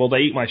say, well, they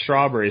eat my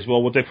strawberries.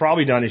 Well, what they've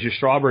probably done is your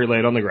strawberry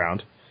laid on the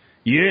ground.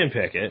 You didn't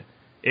pick it.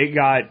 It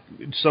got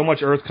so much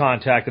earth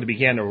contact that it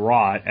began to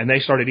rot, and they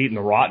started eating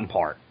the rotten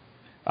part.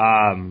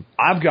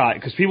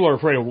 Because people are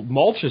afraid of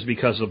mulches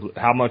because of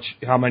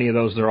how many of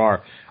those there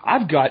are.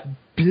 I've got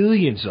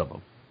billions of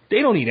them.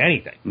 They don't eat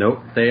anything. Nope,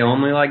 they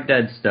only like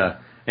dead stuff.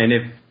 And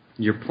if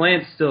your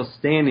plant's still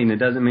standing, it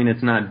doesn't mean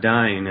it's not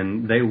dying,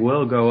 and they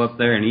will go up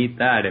there and eat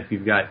that if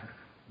you've got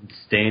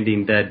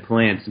standing dead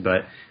plants,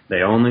 but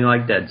they only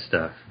like dead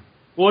stuff.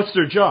 Well, it's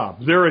their job.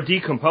 They're a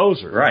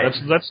decomposer. Right.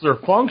 That's their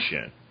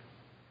function.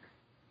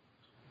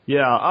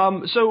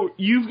 Yeah, so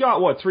you've got,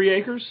 what, 3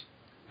 acres?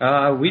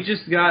 We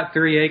just got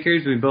 3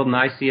 acres. We built an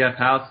ICF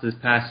house this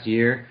past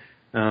year,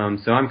 so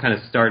I'm kind of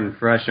starting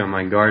fresh on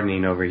my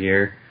gardening over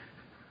here.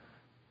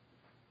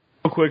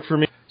 Real quick for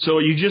me. So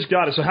you just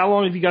got it. So how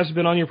long have you guys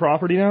been on your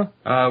property now?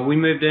 We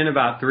moved in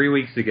about 3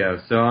 weeks ago,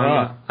 so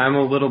I'm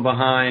a little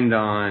behind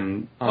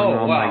on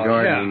all my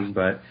gardening,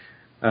 but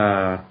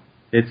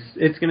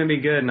it's going to be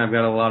good, and I've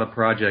got a lot of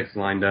projects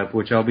lined up,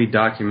 which I'll be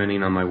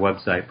documenting on my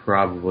website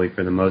probably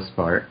for the most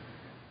part.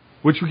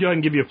 Which we go ahead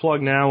and give you a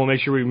plug now. We'll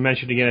make sure we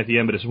mention it again at the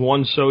end, but it's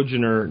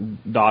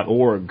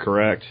onesojourner.org,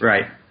 correct?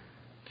 Right.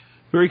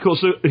 Very cool.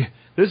 So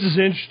this is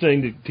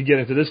interesting to get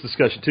into this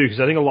discussion, too, because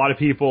I think a lot of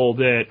people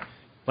that,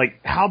 like,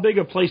 how big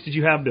a place did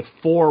you have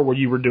before where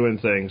you were doing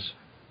things?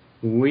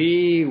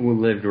 We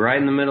lived right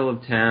in the middle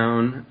of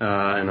town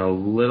in a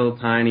little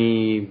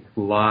tiny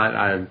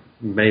lot,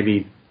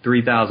 maybe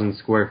 3,000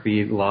 square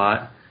feet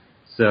lot.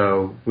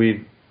 So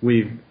we've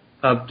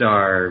upped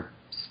our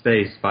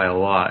space by a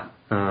lot.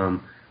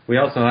 We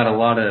also had a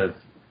lot of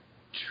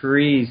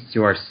trees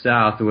to our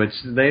south, which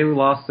they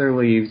lost their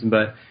leaves,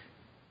 but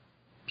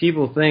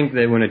people think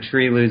that when a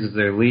tree loses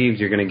their leaves,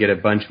 you're going to get a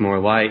bunch more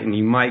light, and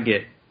you might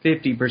get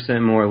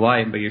 50% more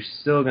light, but you're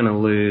still going to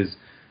lose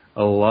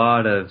a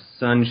lot of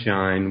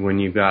sunshine when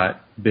you've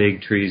got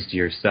big trees to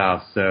your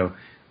south. So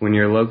when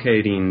you're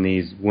locating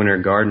these winter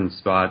garden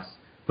spots,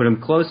 put them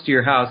close to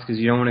your house because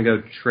you don't want to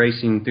go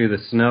tracing through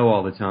the snow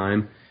all the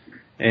time,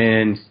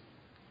 and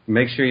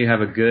make sure you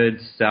have a good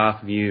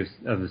south view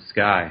of the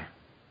sky.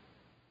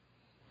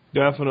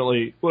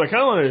 Definitely. What I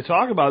kind of wanted to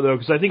talk about, though,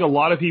 because I think a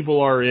lot of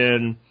people are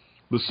in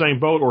the same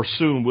boat or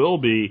soon will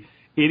be,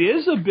 it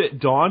is a bit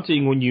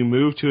daunting when you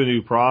move to a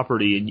new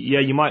property, and yeah,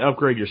 you might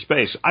upgrade your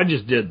space. I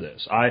just did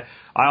this. I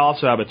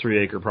also have a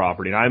 3-acre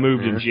property, and I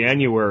moved in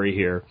January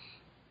here.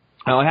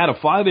 Now, I had a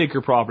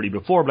 5-acre property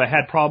before, but I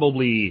had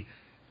probably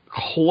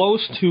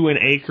close to an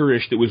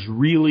acre-ish that was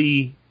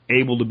really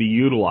able to be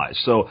utilized.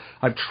 So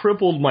I've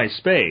tripled my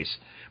space,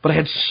 but I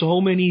had so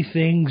many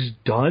things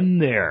done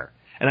there,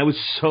 and I was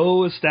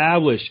so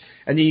established.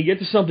 And then you get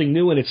to something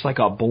new, and it's like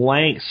a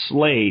blank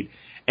slate.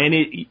 And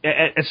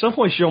at some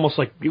point, you're almost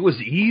like, it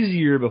was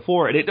easier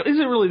before. And it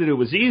isn't really that it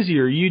was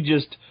easier. You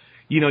just,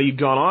 you've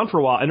gone on for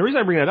a while. And the reason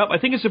I bring that up, I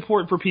think it's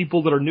important for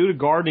people that are new to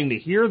gardening to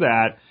hear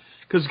that,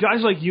 because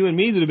guys like you and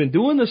me that have been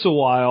doing this a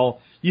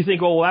while, you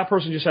think, oh, well, that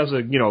person just has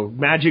a,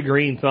 magic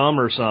green thumb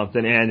or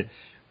something. And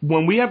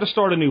when we have to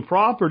start a new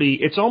property,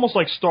 it's almost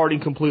like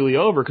starting completely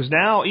over, because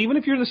now, even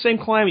if you're in the same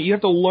climate, you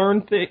have to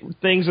learn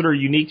things that are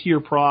unique to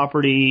your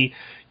property.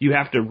 You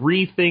have to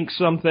rethink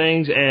some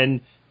things,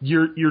 and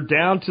you're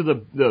down to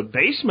the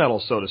base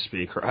metal, so to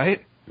speak,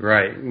 right?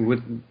 Right.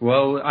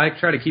 I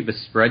try to keep a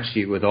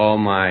spreadsheet with all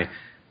my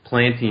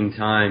planting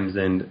times,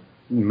 and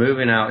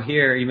moving out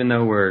here, even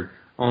though we're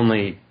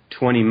only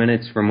 20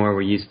 minutes from where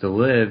we used to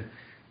live,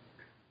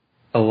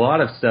 a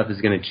lot of stuff is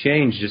going to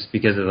change just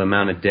because of the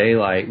amount of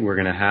daylight we're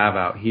going to have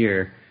out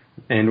here.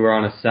 And we're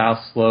on a south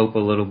slope a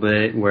little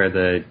bit where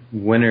the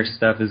winter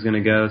stuff is going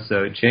to go,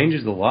 so it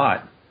changes a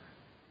lot.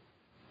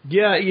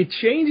 Yeah, it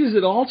changes.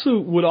 It also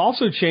would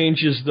also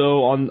changes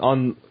though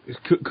on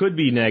could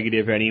be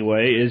negative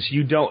anyway. Is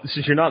you don't,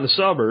 since you're not in the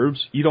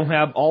suburbs, you don't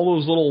have all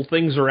those little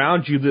things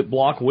around you that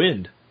block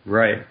wind.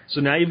 Right. So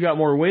now you've got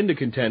more wind to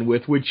contend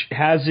with, which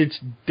has its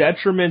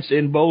detriments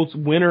in both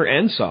winter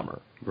and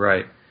summer.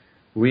 Right.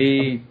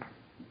 We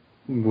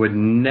would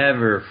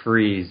never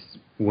freeze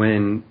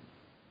when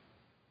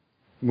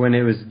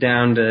it was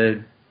down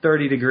to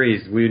 30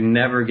 degrees. We would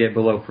never get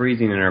below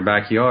freezing in our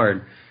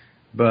backyard,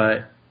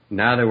 but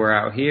now that we're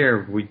out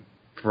here, we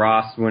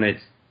frost when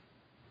it's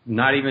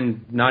not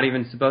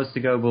even supposed to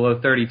go below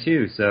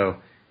 32. So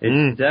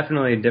it's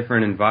definitely a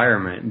different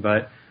environment.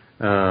 But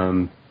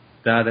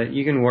that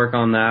you can work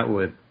on that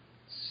with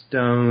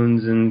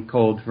stones and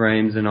cold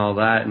frames and all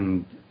that,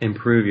 and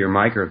improve your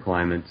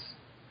microclimates.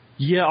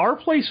 Yeah, our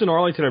place in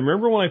Arlington, I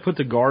remember when I put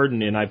the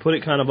garden in, I put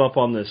it kind of up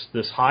on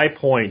this high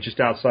point just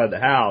outside the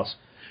house,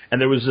 and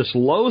there was this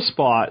low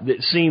spot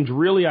that seemed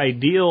really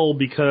ideal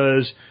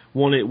because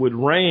when it would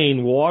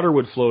rain, water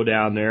would flow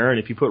down there, and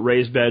if you put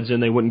raised beds in,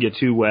 they wouldn't get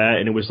too wet,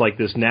 and it was like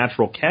this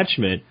natural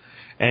catchment.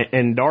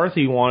 And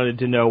Dorothy wanted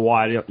to know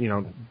why,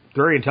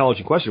 very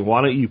intelligent question,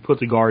 why don't you put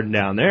the garden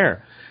down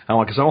there? I'm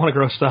like, because I want to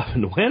grow stuff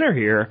in the winter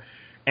here.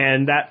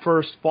 And that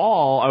first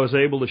fall, I was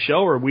able to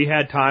show her, we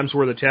had times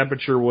where the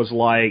temperature was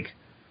like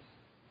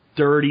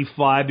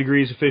 35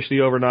 degrees officially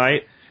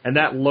overnight, and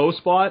that low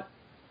spot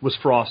was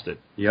frosted.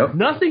 Yep.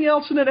 Nothing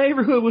else in the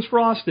neighborhood was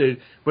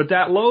frosted, but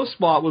that low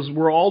spot was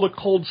where all the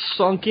cold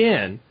sunk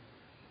in.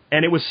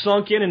 And it was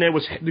sunk in, and it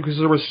was because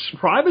there was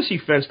privacy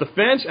fence. The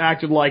fence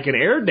acted like an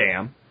air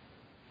dam.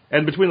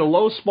 And between the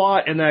low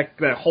spot and that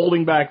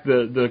holding back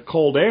the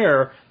cold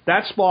air,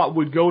 that spot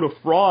would go to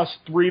frost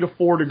 3 to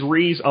 4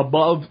 degrees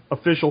above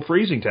official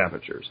freezing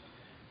temperatures.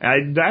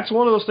 And that's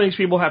one of those things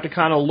people have to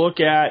kind of look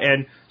at,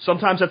 and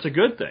sometimes that's a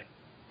good thing.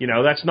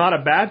 That's not a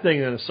bad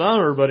thing in the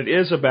summer, but it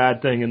is a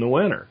bad thing in the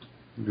winter.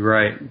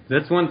 Right.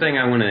 That's one thing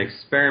I want to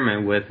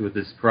experiment with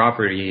this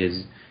property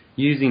is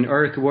using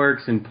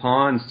earthworks and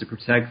ponds to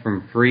protect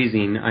from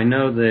freezing. I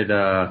know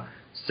that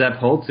Sepp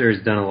Holzer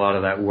has done a lot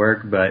of that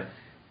work, but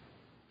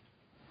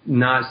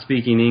not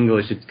speaking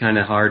English, it's kind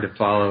of hard to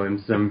follow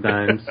him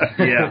sometimes.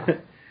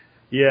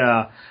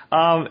 Yeah.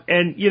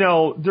 And,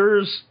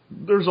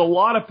 there's a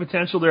lot of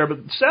potential there, but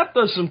Sepp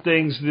does some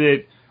things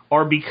that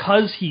are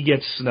because he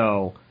gets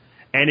snow.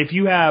 And if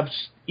you have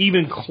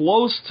even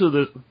close to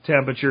the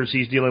temperatures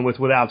he's dealing with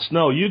without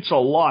snow, it's a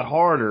lot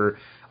harder.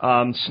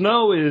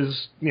 Snow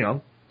is,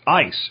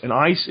 ice, and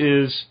ice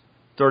is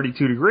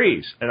 32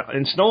 degrees.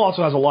 And snow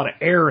also has a lot of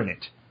air in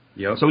it.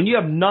 Yep. So when you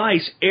have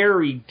nice,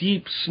 airy,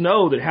 deep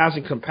snow that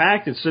hasn't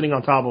compacted sitting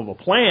on top of a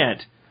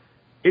plant,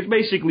 it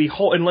basically,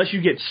 unless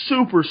you get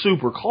super,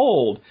 super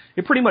cold,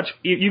 it pretty much,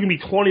 you can be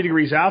 20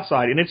 degrees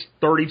outside and it's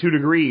 32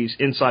 degrees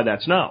inside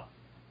that snow.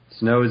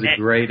 Snow is a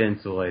great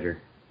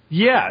insulator.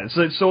 Yeah,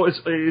 so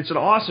it's an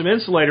awesome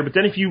insulator, but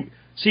then if you,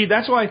 see,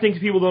 that's why I think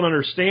people don't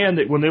understand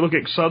that when they look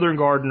at southern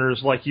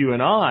gardeners like you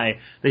and I,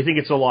 they think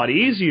it's a lot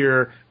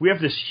easier. We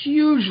have this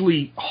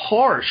hugely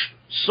harsh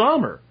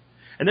summer.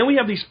 And then we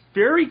have these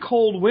very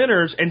cold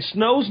winters, and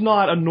snow's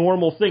not a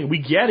normal thing. We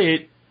get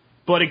it,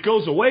 but it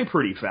goes away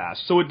pretty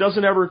fast. So it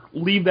doesn't ever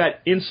leave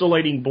that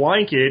insulating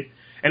blanket,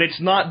 and it's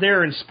not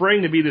there in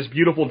spring to be this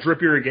beautiful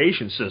drip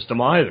irrigation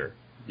system either.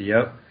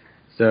 Yep.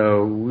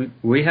 So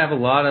we have a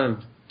lot of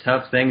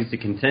tough things to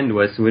contend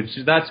with, which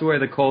that's where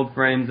the cold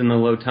frames and the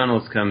low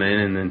tunnels come in,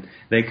 and then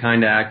they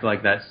kind of act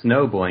like that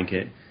snow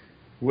blanket.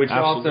 Which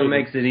Absolutely. also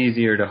makes it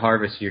easier to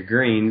harvest your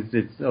greens.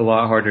 It's a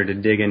lot harder to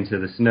dig into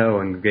the snow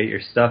and get your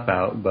stuff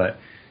out, but...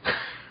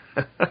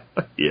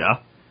 Yeah,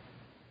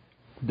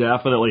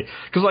 definitely.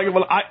 Because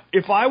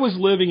if I was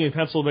living in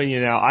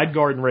Pennsylvania now, I'd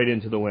garden right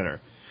into the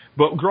winter.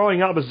 But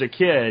growing up as a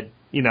kid,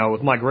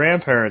 with my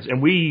grandparents, and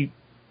we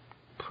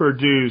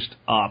produced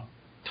a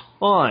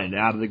ton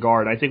out of the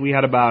garden. I think we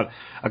had about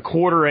a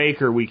quarter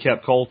acre we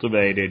kept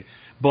cultivated,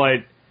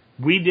 but...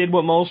 we did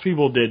what most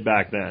people did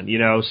back then,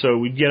 so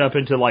we'd get up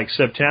into like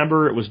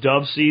September, it was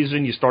dove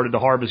season, you started to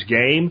harvest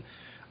game,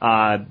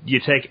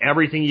 you take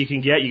everything you can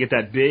get, you get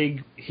that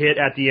big hit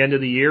at the end of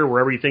the year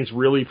where everything's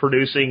really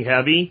producing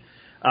heavy,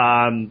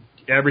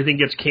 everything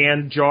gets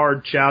canned,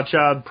 jarred,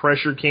 chow,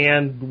 pressure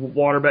canned,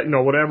 water,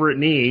 whatever it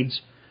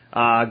needs,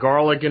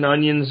 garlic and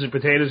onions and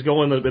potatoes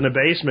go in the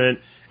basement,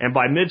 and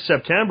by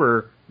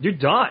mid-September, you're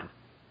done.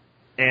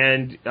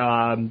 And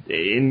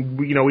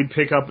we'd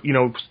pick up,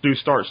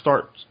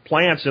 start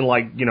plants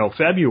in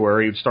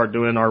February. We'd start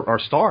doing our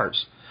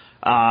starts.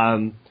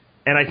 And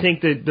I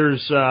think that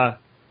there's a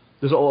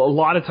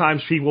lot of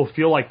times people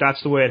feel like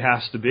that's the way it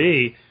has to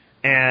be.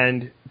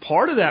 And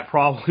part of that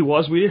probably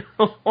was we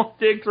didn't want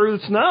to dig through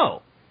the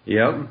snow.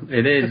 Yep,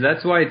 it is.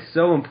 That's why it's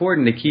so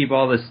important to keep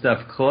all this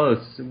stuff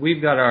close.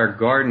 We've got our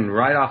garden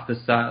right off the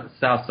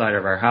south side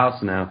of our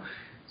house now.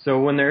 So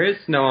when there is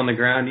snow on the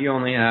ground, you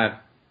only have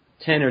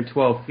 10 or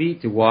 12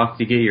 feet to walk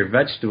to get your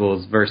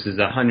vegetables versus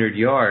 100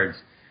 yards,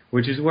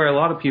 which is where a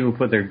lot of people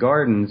put their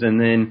gardens. And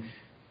then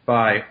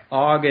by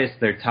August,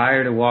 they're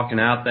tired of walking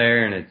out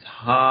there and it's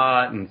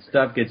hot and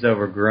stuff gets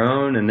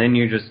overgrown, and then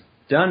you're just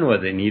done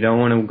with it and you don't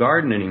want to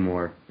garden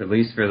anymore, at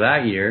least for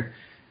that year.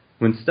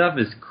 When stuff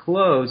is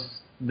close,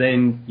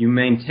 then you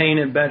maintain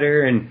it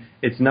better, and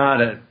it's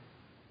not a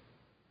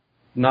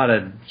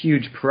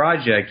huge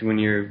project when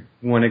you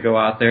want to go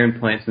out there and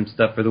plant some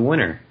stuff for the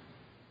winter.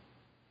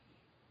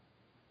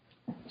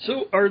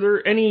 So are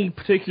there any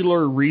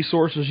particular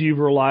resources you've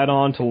relied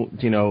on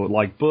to,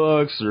 like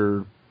books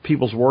or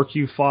people's work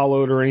you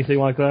followed or anything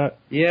like that?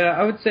 Yeah,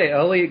 I would say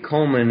Elliot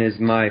Coleman is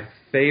my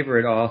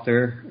favorite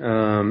author,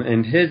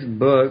 and his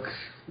book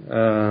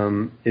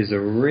is a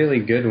really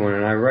good one,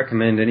 and I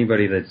recommend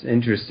anybody that's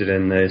interested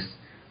in this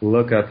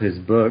look up his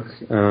book,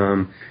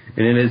 and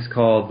it is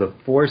called The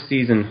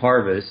Four-Season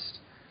Harvest,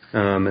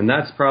 and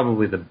that's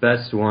probably the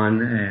best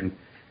one. And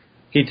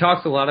he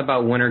talks a lot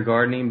about winter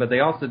gardening, but they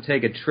also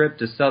take a trip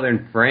to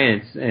southern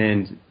France,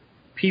 and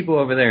people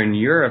over there in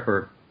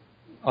Europe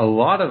a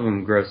lot of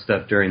them grow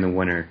stuff during the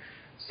winter.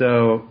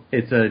 So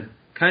it's a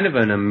kind of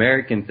an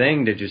American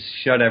thing to just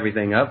shut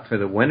everything up for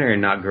the winter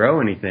and not grow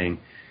anything,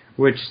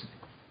 which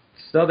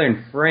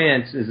southern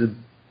France is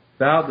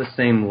about the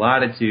same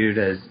latitude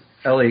as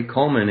Elliot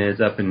Coleman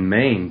is up in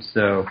Maine.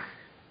 So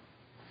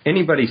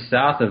anybody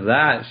south of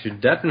that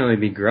should definitely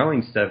be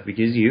growing stuff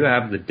because you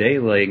have the day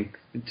length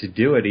to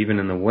do it even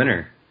in the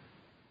winter.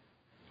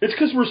 It's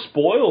because we're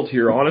spoiled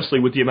here, honestly,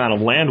 with the amount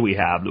of land we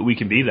have that we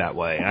can be that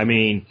way. I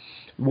mean,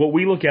 what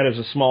we look at as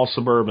a small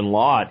suburban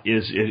lot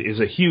is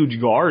a huge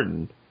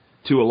garden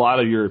to a lot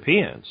of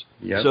Europeans.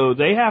 Yep. So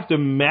they have to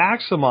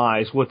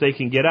maximize what they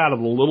can get out of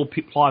the little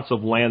plots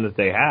of land that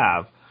they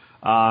have.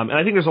 And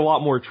I think there's a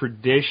lot more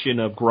tradition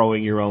of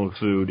growing your own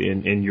food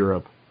in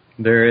Europe.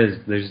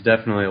 There's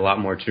definitely a lot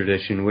more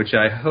tradition, which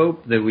I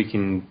hope that we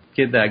can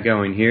get that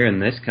going here in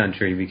this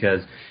country,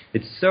 because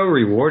it's so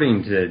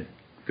rewarding to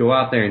go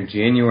out there in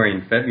January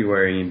and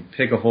February and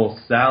pick a whole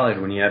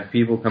salad when you have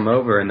people come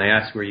over and they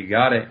ask where you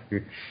got it.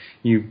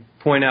 You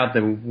point out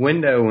the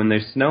window when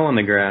there's snow on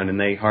the ground and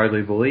they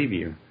hardly believe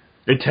you.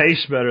 It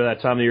tastes better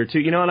that time of year,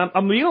 too. And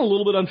I'm being a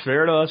little bit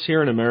unfair to us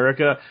here in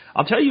America.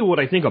 I'll tell you what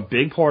I think a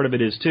big part of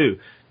it is, too.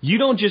 You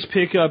don't just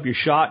pick up your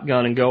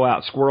shotgun and go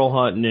out squirrel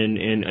hunting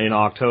in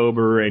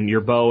October and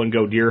your bow and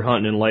go deer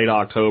hunting in late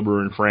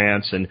October in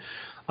France. And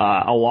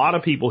a lot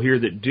of people here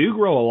that do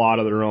grow a lot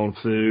of their own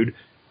food,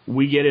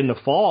 we get in the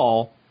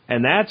fall,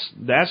 and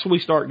that's when we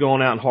start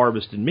going out and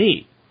harvesting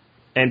meat.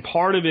 And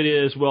part of it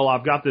is, well,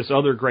 I've got this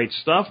other great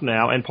stuff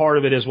now, and part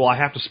of it is, well, I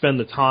have to spend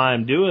the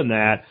time doing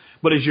that.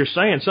 But as you're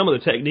saying, some of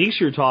the techniques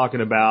you're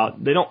talking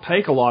about, they don't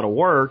take a lot of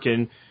work,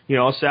 and,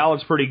 a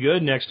salad's pretty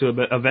good next to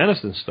a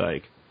venison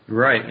steak.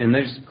 Right, and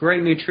there's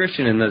great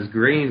nutrition in those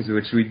greens,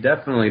 which we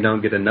definitely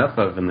don't get enough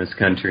of in this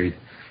country.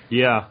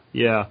 Yeah.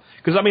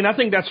 Because, I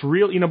think that's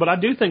real, but I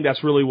do think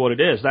that's really what it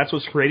is. That's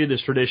what's created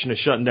this tradition of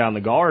shutting down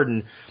the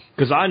garden.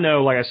 Because I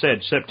know, like I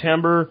said,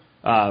 September,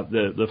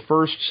 the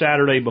first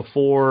Saturday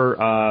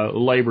before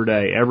Labor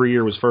Day, every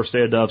year was first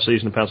day of dove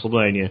season in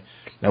Pennsylvania,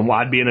 and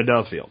I'd be in a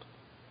dove field.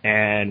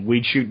 And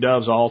we'd shoot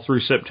doves all through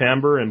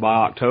September, and by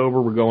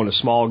October we're going to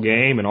small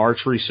game and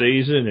archery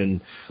season and,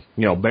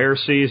 bear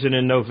season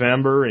in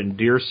November and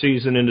deer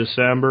season in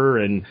December.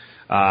 And,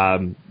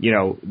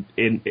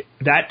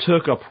 that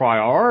took a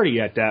priority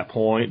at that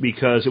point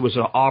because it was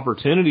an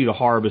opportunity to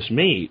harvest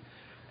meat.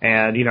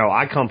 And,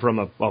 I come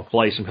from a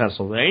place in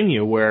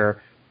Pennsylvania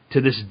where,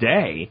 to this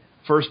day,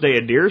 first day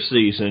of deer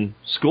season,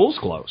 school's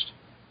closed.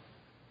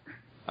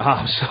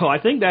 So I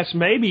think that's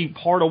maybe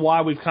part of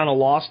why we've kind of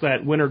lost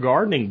that winter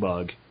gardening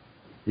bug.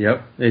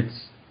 Yep,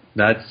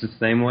 that's the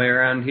same way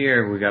around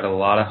here. We got a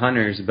lot of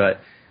hunters, but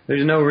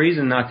there's no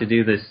reason not to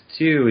do this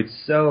too. It's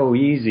so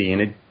easy,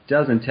 and it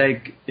doesn't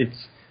take.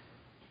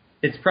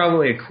 It's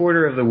probably a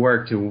quarter of the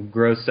work to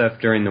grow stuff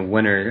during the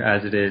winter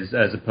as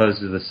opposed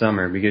to the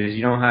summer, because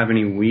you don't have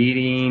any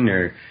weeding,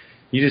 or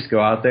you just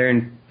go out there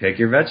and pick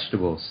your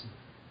vegetables.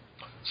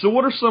 So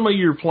what are some of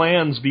your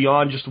plans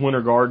beyond just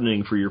winter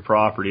gardening for your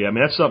property?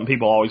 That's something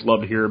people always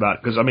love to hear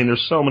about because,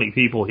 there's so many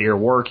people here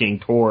working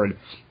toward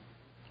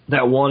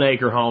that 1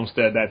 acre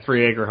homestead, that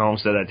 3 acre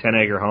homestead, that 10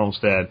 acre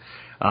homestead.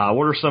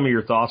 What are some of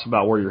your thoughts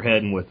about where you're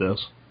heading with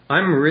this?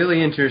 I'm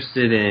really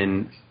interested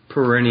in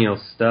perennial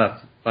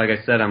stuff. Like I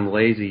said, I'm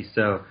lazy,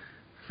 so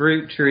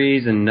fruit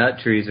trees and nut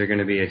trees are going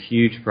to be a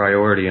huge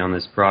priority on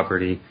this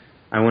property.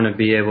 I'm going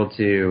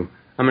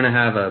to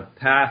have a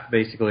path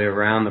basically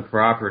around the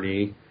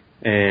property,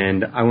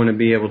 and I want to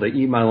be able to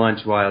eat my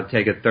lunch while I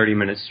take a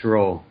 30-minute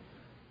stroll.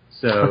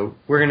 So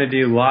we're going to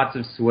do lots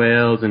of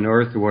swales and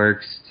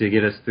earthworks to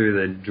get us through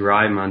the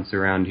dry months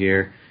around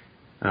here.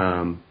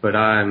 But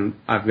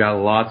I've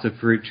got lots of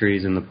fruit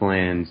trees in the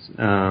plans.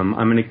 I'm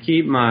going to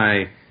keep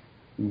my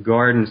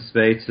garden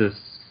space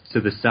to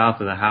the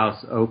south of the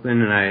house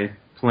open, and I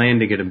plan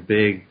to get a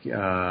big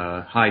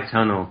high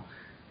tunnel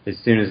as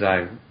soon as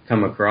I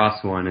come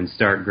across one and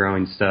start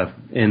growing stuff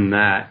in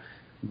that.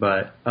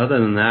 But other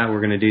than that, we're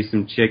going to do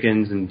some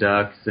chickens and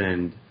ducks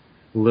and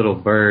little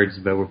birds,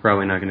 but we're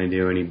probably not going to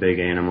do any big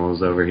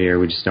animals over here.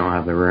 We just don't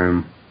have the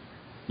room.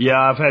 Yeah,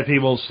 I've had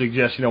people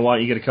suggest, why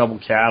don't you get a couple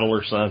cattle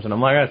or something.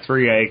 I'm like, I got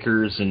 3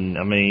 acres, and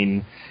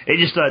it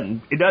just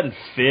doesn't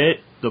fit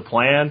the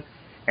plan.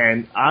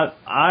 And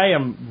I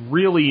am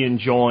really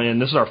enjoying,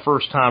 this is our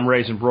first time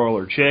raising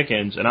broiler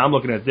chickens, and I'm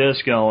looking at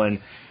this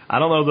going, I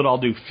don't know that I'll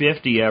do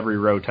 50 every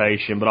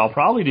rotation, but I'll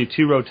probably do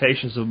 2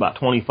 rotations of about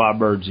 25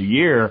 birds a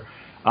year.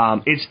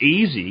 It's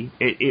easy.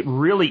 It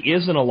really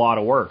isn't a lot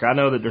of work. I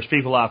know that there's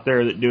people out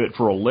there that do it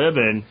for a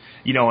living,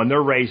 and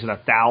they're raising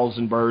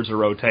 1,000 birds a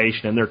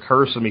rotation, and they're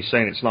cursing me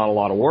saying it's not a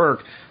lot of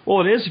work.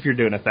 Well, it is if you're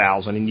doing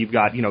 1,000 and you've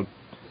got,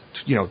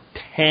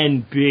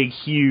 10 big,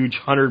 huge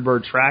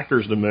 100-bird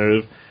tractors to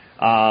move.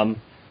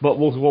 But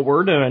with what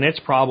we're doing, it's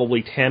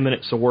probably 10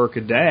 minutes of work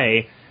a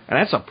day, and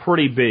that's a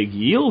pretty big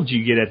yield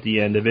you get at the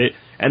end of it.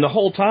 And the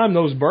whole time,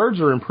 those birds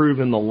are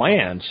improving the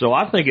land. So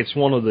I think it's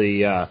one of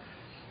the,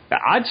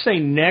 I'd say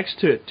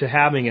next to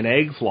having an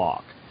egg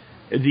flock,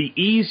 the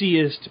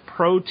easiest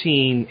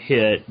protein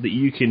hit that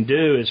you can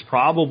do is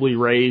probably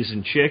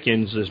raising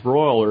chickens as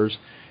broilers,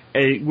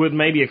 with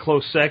maybe a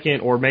close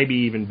second, or maybe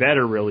even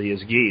better really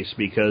is geese,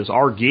 because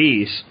our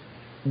geese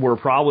were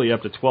probably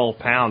up to 12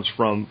 pounds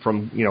from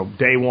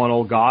day one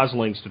old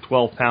goslings to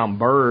 12-pound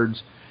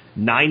birds,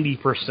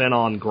 90%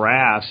 on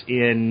grass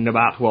in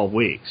about 12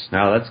 weeks.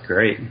 Oh, that's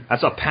great.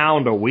 That's a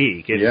pound a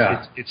week.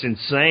 It's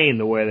insane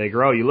the way they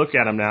grow. You look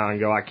at them now and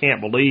go, I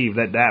can't believe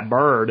that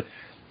bird,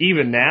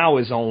 even now,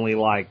 is only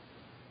like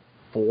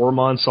 4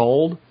 months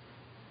old.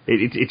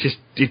 You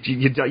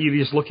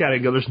just look at it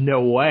and go, there's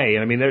no way.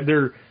 I mean,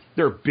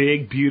 they're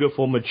big,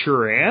 beautiful,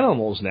 mature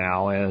animals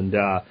now, and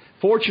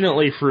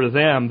fortunately for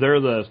them, they're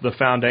the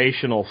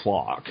foundational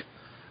flock.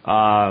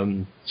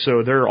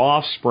 So their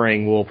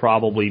offspring will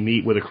probably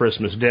meet with a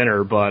Christmas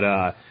dinner,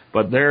 but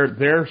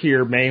they're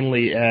here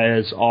mainly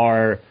as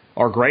our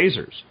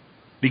grazers,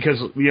 because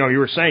you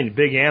were saying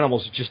big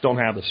animals just don't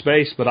have the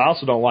space, but I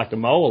also don't like to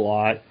mow a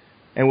lot,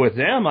 and with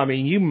them,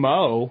 you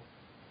mow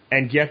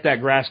and get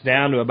that grass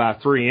down to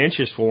about 3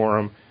 inches for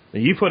them.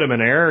 And you put them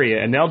in an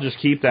area, and they'll just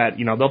keep that,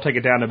 they'll take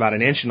it down to about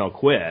 1 inch and they'll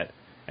quit.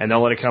 And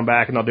they'll let it come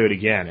back, and they'll do it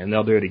again, and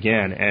they'll do it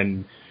again.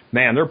 And,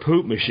 man, they're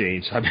poop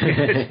machines.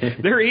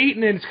 They're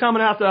eating, and it's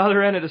coming out the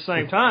other end at the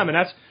same time. And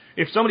that's,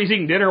 if somebody's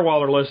eating dinner while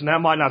they're listening, that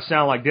might not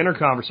sound like dinner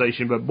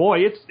conversation, but, boy,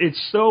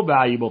 it's so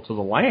valuable to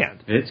the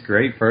land. It's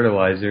great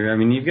fertilizer.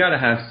 You've got to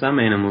have some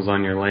animals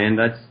on your land.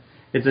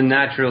 It's a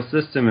natural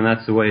system, and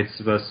that's the way it's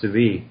supposed to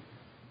be.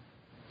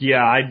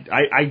 Yeah,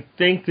 I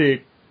think that,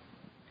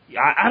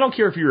 I don't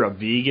care if you're a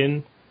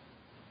vegan,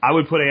 I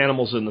would put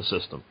animals in the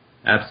system.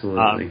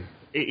 Absolutely.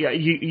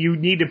 You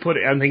need to put,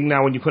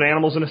 now when you put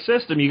animals in a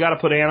system, you got to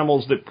put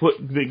animals that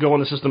go in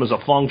the system as a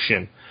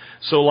function.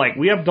 So like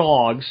we have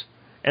dogs,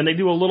 and they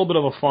do a little bit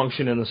of a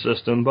function in the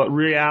system, but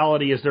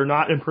reality is they're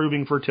not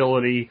improving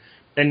fertility,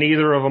 and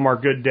neither of them are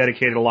good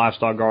dedicated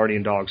livestock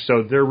guardian dogs.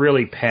 So they're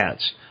really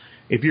pets.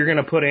 If you're going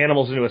to put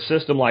animals into a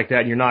system like that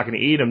and you're not going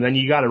to eat them, then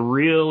you got to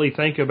really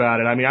think about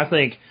it. I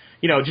think,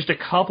 just a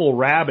couple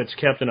rabbits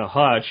kept in a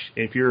hutch,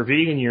 if you're a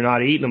vegan, you're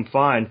not eating them,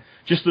 fine.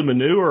 Just the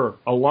manure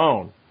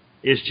alone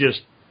is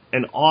just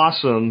an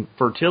awesome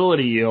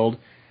fertility yield.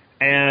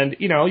 And,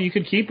 you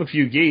could keep a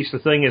few geese. The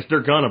thing is,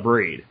 they're going to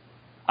breed.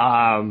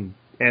 And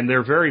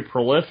they're very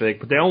prolific,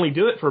 but they only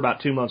do it for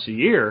about 2 months a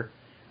year.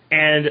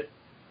 And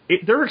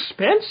they're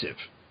expensive.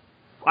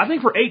 I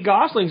think for 8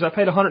 goslings, I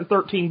paid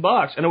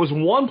 $113, and it was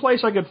one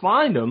place I could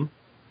find them,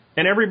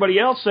 and everybody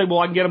else said, well,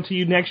 I can get them to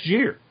you next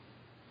year.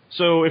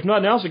 So if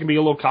nothing else, it can be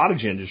a little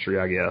cottage industry,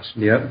 I guess.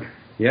 Yep.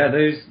 Yeah,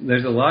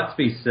 there's a lot to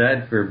be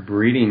said for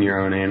breeding your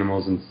own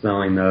animals and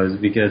selling those,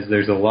 because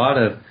there's a lot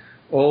of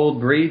old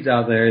breeds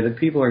out there that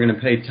people are going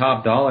to pay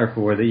top dollar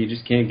for that you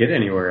just can't get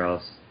anywhere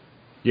else.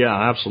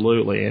 Yeah,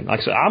 absolutely. And like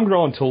I said, I'm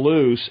growing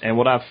Toulouse, and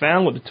what I've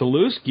found with the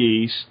Toulouse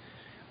geese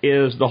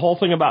is the whole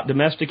thing about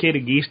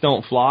domesticated geese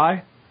don't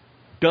fly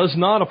does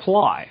not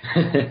apply.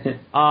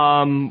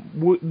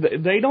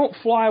 They don't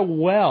fly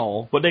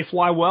well, but they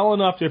fly well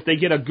enough that if they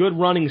get a good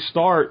running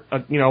start,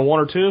 1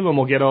 or 2 of them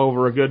will get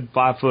over a good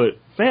 5-foot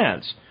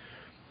fence.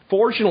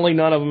 Fortunately,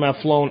 none of them have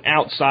flown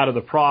outside of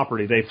the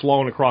property. They've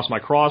flown across my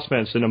cross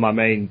fence into my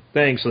main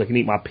thing so they can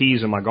eat my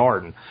peas in my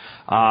garden,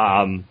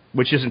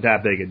 which isn't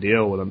that big a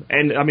deal with them.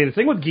 And, the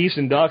thing with geese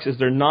and ducks is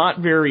they're not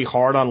very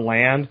hard on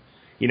land.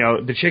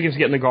 The chickens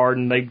get in the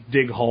garden, they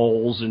dig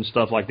holes and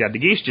stuff like that. The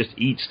geese just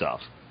eat stuff.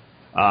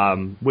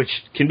 Which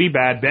can be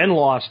bad. Ben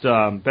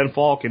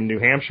Falk in New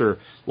Hampshire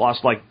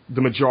lost like the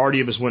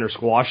majority of his winter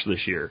squash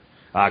this year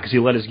because he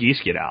let his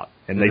geese get out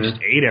and they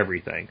just ate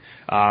everything.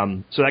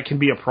 So that can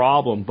be a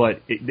problem,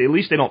 but at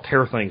least they don't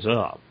tear things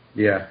up.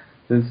 Yeah.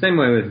 The same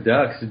way with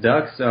ducks.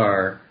 Ducks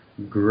are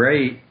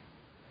great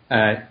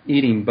at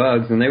eating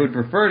bugs, and they would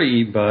prefer to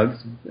eat bugs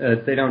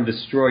if they don't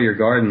destroy your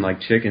garden like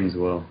chickens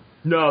will.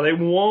 No, they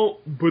won't,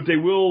 but they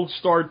will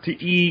start to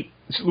eat.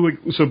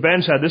 So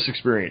Ben's had this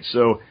experience.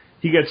 So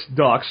he gets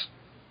ducks,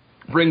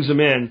 brings them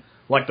in,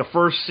 like the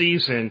first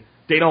season,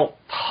 they don't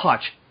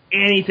touch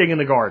anything in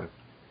the garden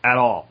at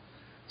all.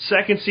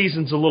 Second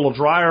season's a little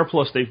drier,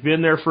 plus they've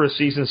been there for a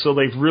season, so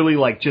they've really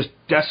like just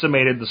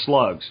decimated the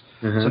slugs.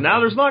 So now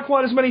there's not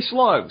quite as many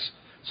slugs.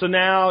 So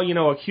now,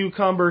 a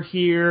cucumber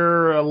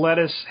here, a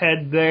lettuce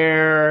head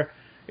there,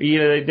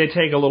 they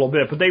take a little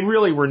bit, but they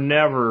really were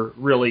never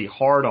really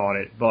hard on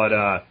it.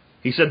 But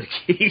he said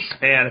the geese,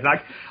 man, and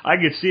I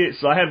could see it.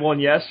 So I had one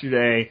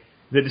yesterday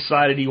that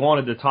decided he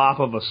wanted the top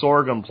of a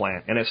sorghum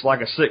plant, and it's like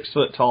a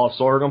 6-foot tall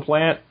sorghum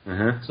plant.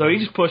 So he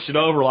just pushed it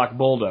over like a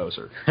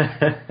bulldozer.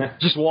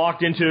 Just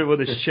walked into it with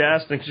his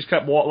chest and just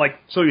kept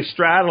so he was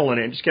straddling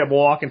it and just kept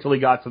walking until he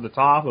got to the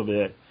top of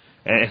it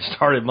and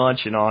started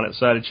munching on it,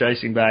 started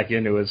chasing back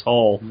into his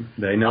hole.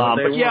 They know what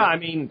they want. Yeah, I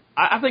mean,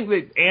 I think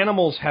that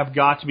animals have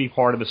got to be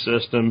part of the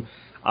system.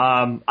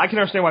 I can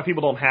understand why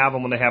people don't have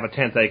them when they have a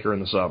 10th acre in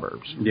the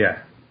suburbs. Yeah.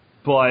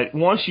 But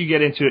once you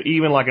get into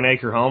even like an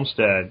acre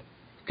homestead,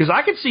 because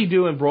I could see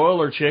doing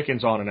broiler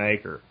chickens on an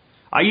acre.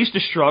 I used to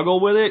struggle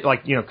with it.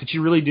 Like, could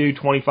you really do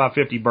 25,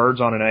 50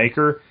 birds on an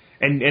acre?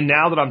 And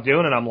now that I'm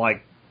doing it, I'm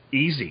like,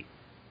 easy.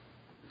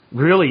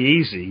 Really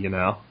easy,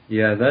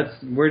 Yeah,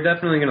 we're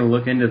definitely going to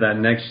look into that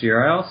next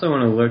year. I also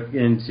want to look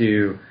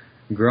into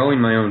growing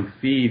my own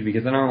feed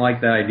because I don't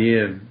like the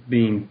idea of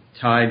being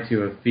tied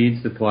to a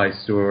feed supply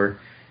store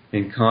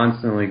and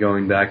constantly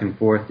going back and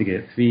forth to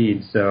get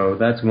feed. So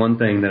that's one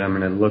thing that I'm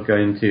going to look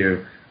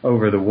into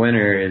over the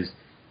winter is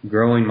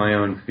growing my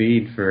own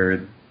feed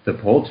for the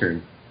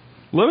poultry.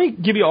 Let me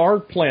give you our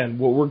plan,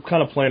 what we're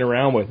kind of playing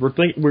around with.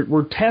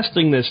 We're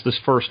testing this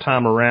first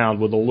time around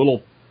with a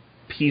little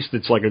piece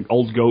that's like an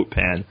old goat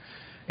pen,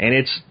 and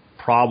it's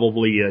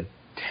probably a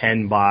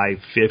 10 by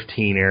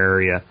 15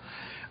 area.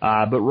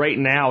 But right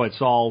now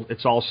it's all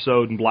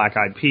sowed in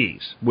black-eyed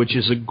peas, which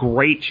is a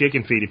great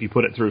chicken feed if you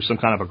put it through some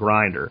kind of a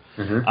grinder.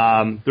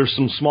 There's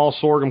some small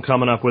sorghum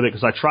coming up with it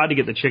because I tried to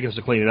get the chickens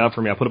to clean it up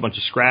for me. I put a bunch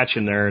of scratch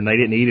in there, and they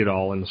didn't eat it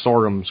all, and the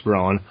sorghum's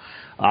growing.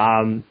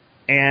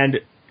 And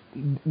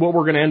what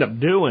we're going to end up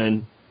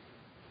doing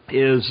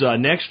is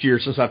next year,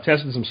 since I've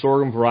tested some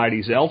sorghum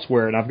varieties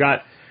elsewhere, and I've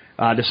got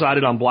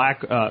decided on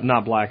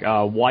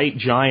white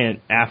giant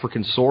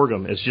African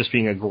sorghum as just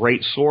being a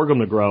great sorghum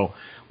to grow.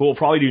 What we'll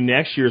probably do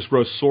next year is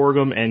grow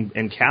sorghum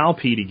and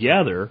cowpea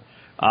together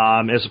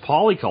as a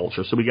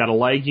polyculture. So we got a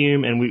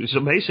legume, and so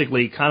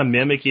basically kind of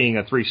mimicking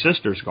a Three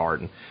Sisters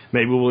garden.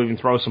 Maybe we'll even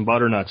throw some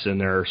butternuts in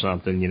there or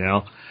something,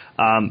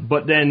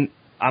 But then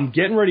I'm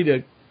getting ready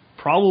to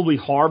probably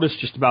harvest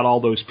just about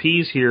all those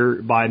peas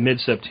here by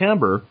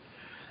mid-September,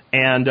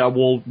 and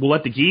we'll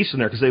let the geese in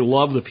there because they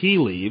love the pea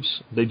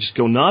leaves. They just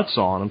go nuts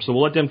on them. So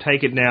we'll let them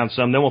take it down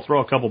some. Then we'll throw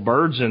a couple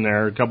birds in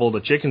there, a couple of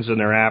the chickens in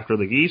there after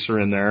the geese are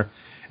in there,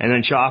 and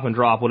then chop and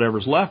drop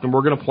whatever's left. And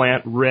we're going to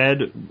plant red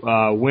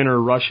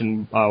winter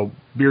Russian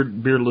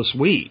beardless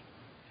wheat.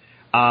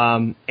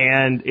 And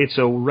it's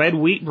a red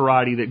wheat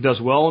variety that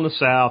does well in the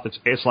South.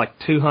 It's like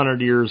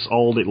 200 years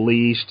old at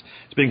least.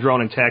 It's been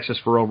grown in Texas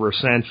for over a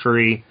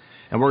century.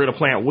 And we're going to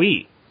plant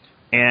wheat.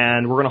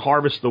 And we're going to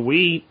harvest the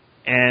wheat.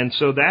 And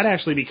so that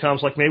actually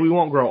becomes like maybe we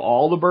won't grow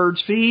all the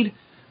birds' feed,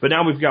 but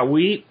now we've got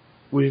wheat,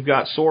 we've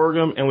got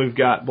sorghum, and we've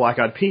got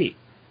black-eyed pea.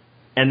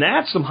 And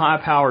that's some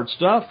high-powered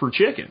stuff for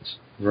chickens.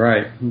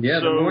 Right. Yeah,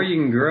 so, the more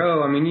you can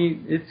grow,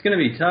 it's going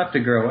to be tough to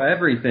grow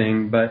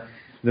everything, but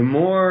the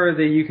more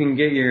that you can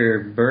get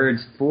your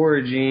birds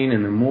foraging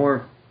and the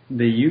more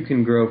that you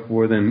can grow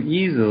for them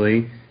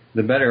easily,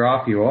 the better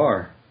off you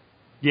are.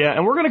 Yeah,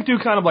 and we're going to do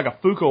kind of like a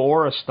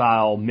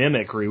Fukuora-style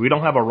mimicry. We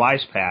don't have a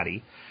rice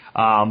paddy,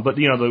 but,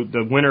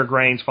 the winter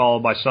grains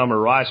followed by summer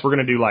rice. We're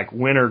going to do like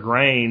winter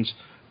grains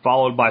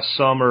followed by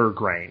summer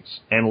grains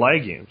and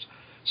legumes.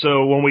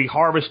 So when we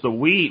harvest the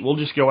wheat, we'll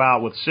just go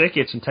out with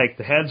sickets and take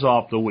the heads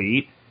off the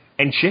wheat,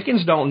 and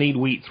chickens don't need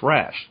wheat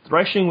threshed.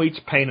 Threshing wheat's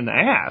a pain in the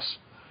ass,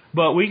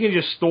 but we can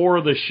just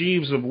store the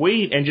sheaves of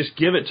wheat and just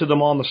give it to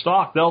them on the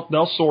stalk.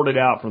 They'll sort it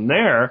out from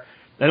there,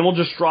 and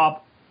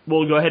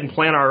we'll go ahead and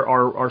plant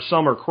our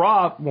summer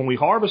crop when we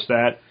harvest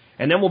that,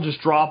 and then we'll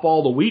just drop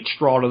all the wheat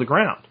straw to the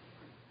ground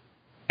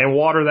and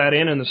water that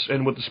in,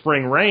 and with the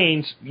spring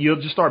rains,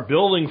 you'll just start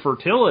building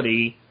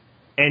fertility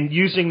and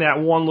using that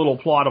one little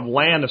plot of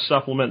land to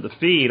supplement the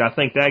feed. I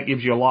think that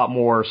gives you a lot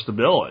more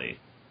stability.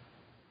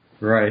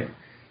 Right.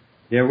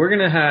 Yeah, we're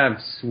going to have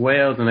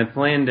swales, and I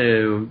plan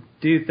to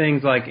do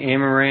things like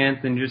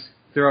amaranth and just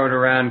throw it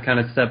around kind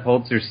of Sepp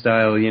Holzer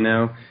style,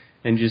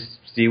 and just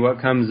see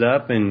what comes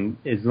up. And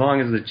as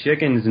long as the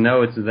chickens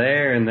know it's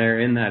there and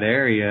they're in that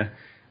area,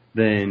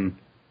 then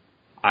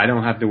I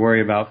don't have to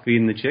worry about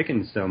feeding the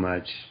chickens so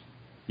much.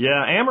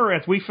 Yeah,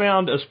 amaranth, we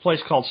found a place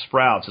called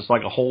Sprouts. It's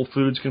like a Whole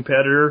Foods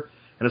competitor,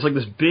 and it's like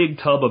this big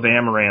tub of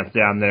amaranth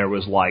down there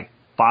was like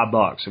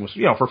 $5. It was,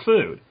 for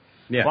food.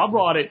 Yeah. Well,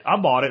 I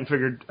bought it and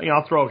figured,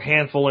 I'll throw a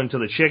handful into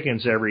the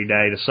chickens every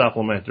day to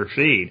supplement their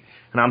feed.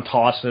 And I'm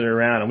tossing it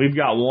around, and we've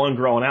got one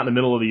growing out in the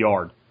middle of the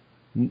yard.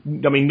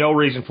 No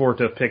reason for it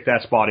to have picked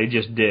that spot. It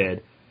just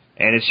did.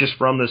 And it's just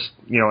from this,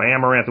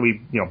 amaranth that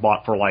we,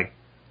 bought for like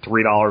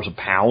 $3 a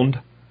pound.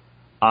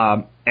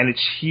 and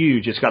it's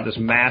huge. It's got this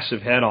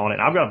massive head on it.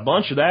 I've got a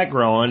bunch of that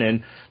growing,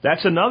 and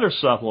that's another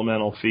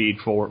supplemental feed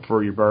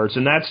for your birds.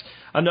 And that's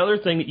another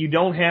thing that you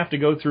don't have to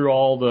go through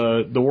all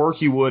the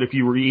work you would if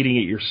you were eating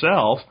it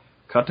yourself.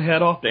 Cut the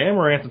head off the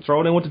amaranth and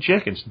throw it in with the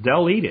chickens.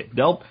 They'll eat it.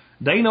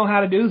 They know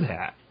how to do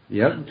that.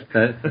 Yep,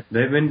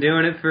 they've been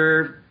doing it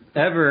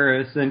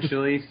forever,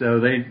 essentially. So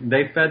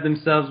they fed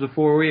themselves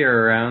before we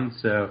were around,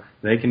 so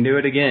they can do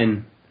it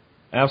again.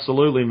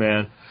 Absolutely,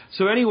 man.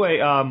 So anyway,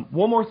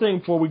 one more thing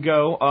before we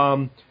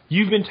go.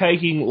 You've been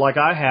taking, like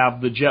I have,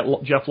 the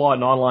Jeff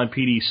Lawton Online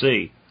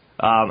PDC.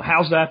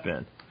 How's that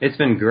been? It's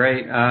been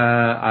great.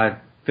 I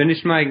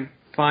finished my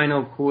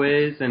final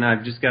quiz, and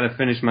I've just got to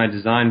finish my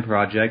design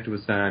project,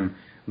 which I'm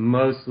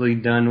mostly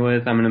done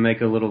with. I'm going to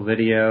make a little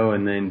video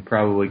and then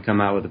probably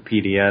come out with a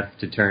PDF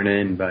to turn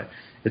in. But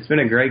it's been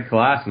a great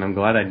class, and I'm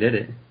glad I did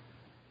it.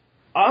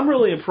 I'm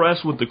really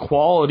impressed with the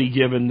quality,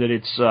 given that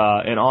it's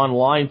an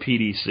online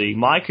PDC.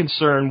 My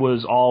concern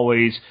was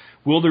always,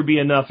 will there be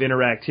enough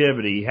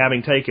interactivity?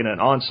 Having taken an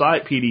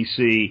on-site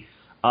PDC,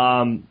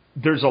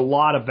 there's a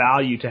lot of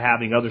value to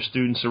having other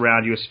students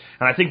around you.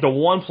 And I think the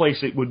one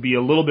place it would be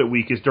a little bit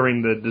weak is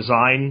during the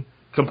design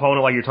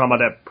component, like you're talking about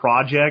that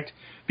project,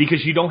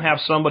 because you don't have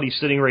somebody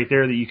sitting right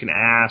there that you can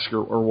ask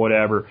or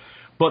whatever.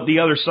 But the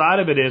other side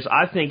of it is,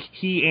 I think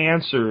he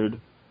answered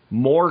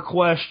more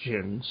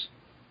questions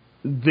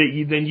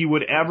than you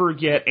would ever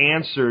get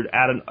answered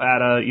at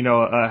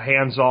a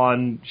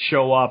hands-on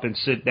show up and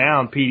sit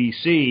down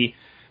PDC,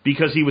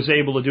 because he was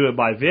able to do it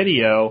by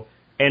video.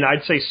 And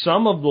I'd say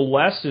some of the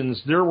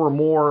lessons, there were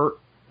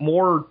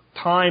more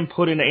time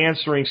put into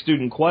answering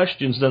student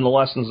questions than the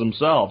lessons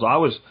themselves. I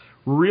was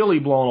really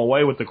blown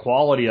away with the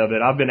quality of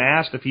it. I've been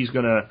asked if he's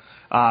going to,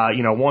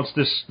 once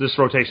this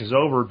rotation's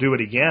over, do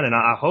it again, and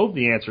I hope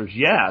the answer is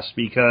yes,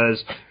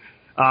 because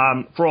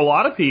for a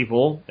lot of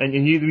people,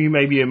 and you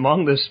may be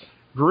among this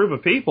group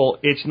of people,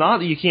 it's not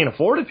that you can't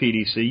afford a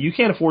PDC, you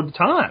can't afford the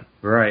time.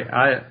 Right.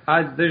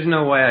 There's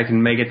no way I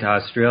can make it to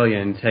Australia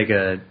and take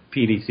a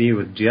PDC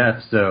with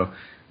Jeff, so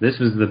this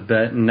was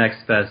the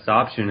next best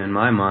option in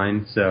my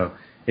mind, so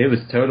it was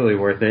totally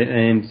worth it.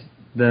 And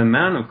the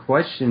amount of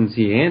questions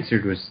he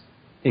answered was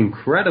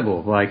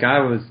incredible. Like, I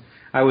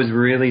was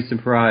really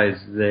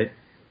surprised that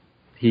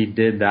he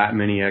did that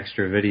many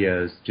extra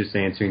videos just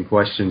answering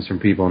questions from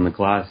people in the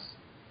class.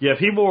 Yeah,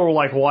 people were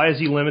like, why is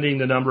he limiting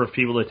the number of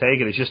people that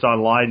take it? It's just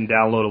online and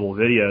downloadable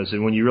videos.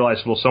 And when you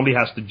realize, well, somebody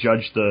has to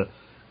judge the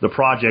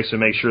projects and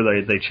make sure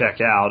they check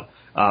out.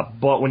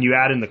 But when you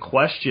add in the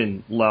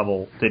question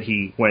level that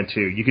he went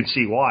to, you can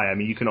see why. I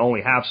mean, you can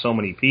only have so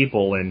many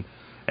people and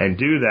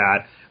do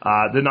that.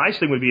 The nice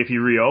thing would be if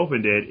you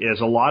reopened it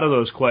is a lot of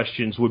those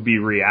questions would be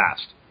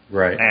re-asked.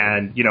 Right.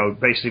 And,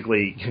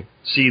 basically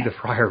see the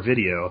prior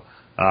video.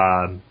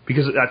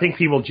 Because I think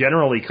people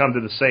generally come to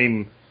the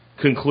same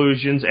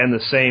conclusions and the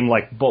same,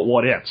 but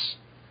what ifs.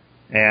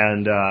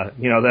 And,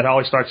 that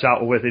always starts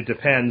out with, it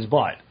depends,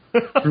 but.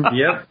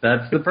 Yep,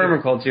 that's the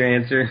permaculture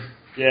answer.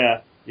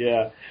 Yeah.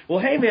 Well,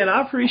 hey, man,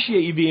 I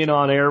appreciate you being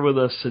on air with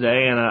us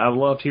today, and I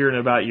loved hearing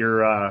about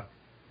your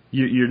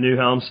new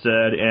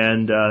homestead,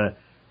 and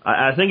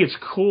I think it's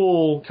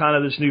cool, kind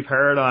of this new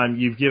paradigm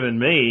you've given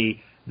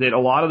me, that a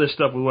lot of this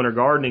stuff with winter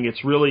gardening,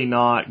 it's really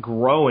not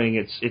growing,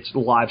 it's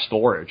live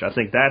storage. I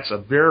think that's a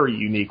very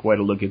unique way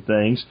to look at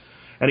things.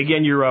 And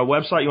again, your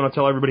website, you want to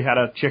tell everybody how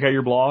to check out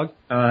your blog?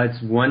 It's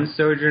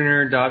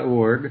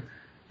onesojourner.org,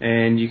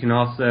 and you can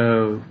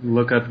also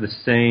look up the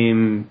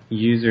same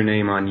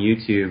username on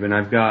YouTube. And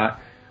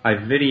I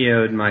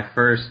videoed my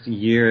first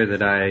year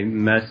that I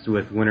messed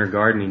with winter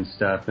gardening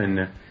stuff, and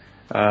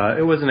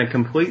it wasn't a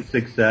complete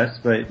success,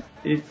 but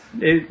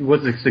it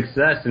was a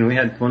success, and we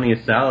had plenty of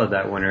salad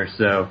that winter,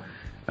 so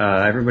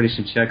everybody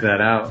should check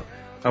that out.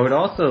 I would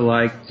also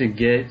like to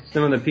get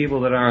some of the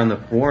people that are on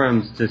the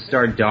forums to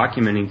start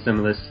documenting some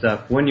of this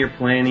stuff, when you're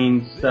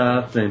planting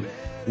stuff and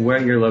where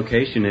your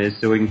location is,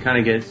 so we can kind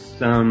of get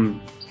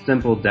some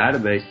simple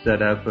database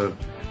set up of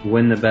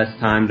when the best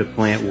time to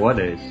plant what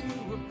is.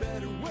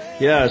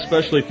 Yeah,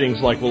 especially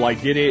things like, well, I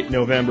did it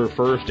November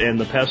 1st and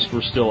the pests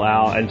were still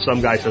out, and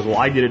some guy says, well,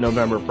 I did it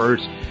November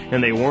 1st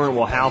and they weren't.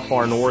 Well, how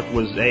far north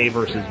was A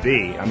versus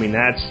B? I mean,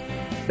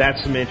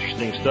 that's some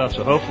interesting stuff,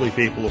 so hopefully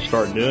people will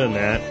start doing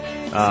that.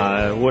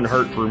 It wouldn't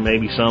hurt for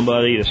maybe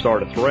somebody to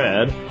start a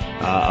thread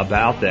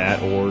about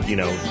that, or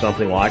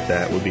something like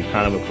that would be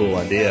kind of a cool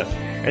idea.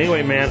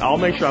 Anyway, man, I'll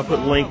make sure I put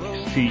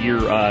links to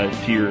your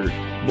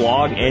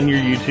blog and your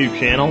YouTube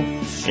channel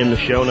in the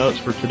show notes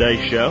for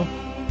today's show.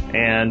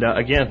 And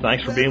again,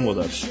 thanks for being with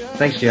us.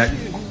 Thanks, Jack.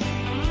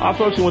 All right,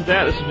 folks, and with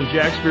that, this has been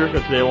Jack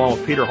Spirico today, along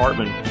with Peter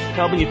Hartman,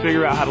 helping you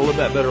figure out how to live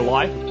that better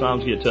life if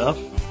times get tough,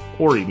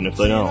 or even if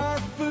they don't.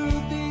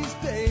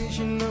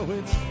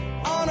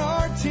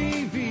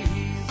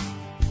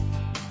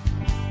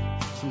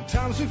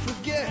 Sometimes we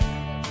forget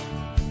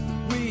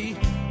we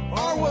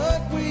are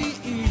what we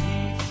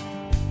eat.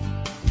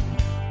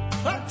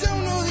 I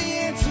don't know the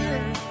answer.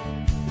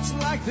 It's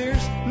like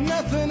there's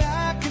nothing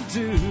I can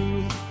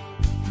do.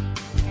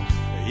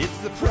 It's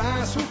the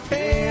price we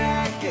pay,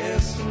 I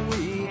guess, when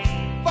we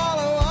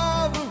follow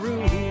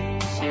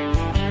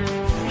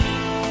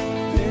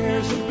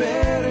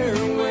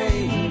better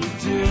way to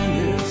do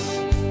this.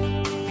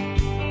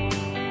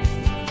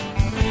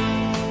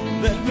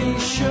 Let me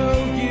show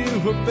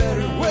you a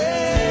better way.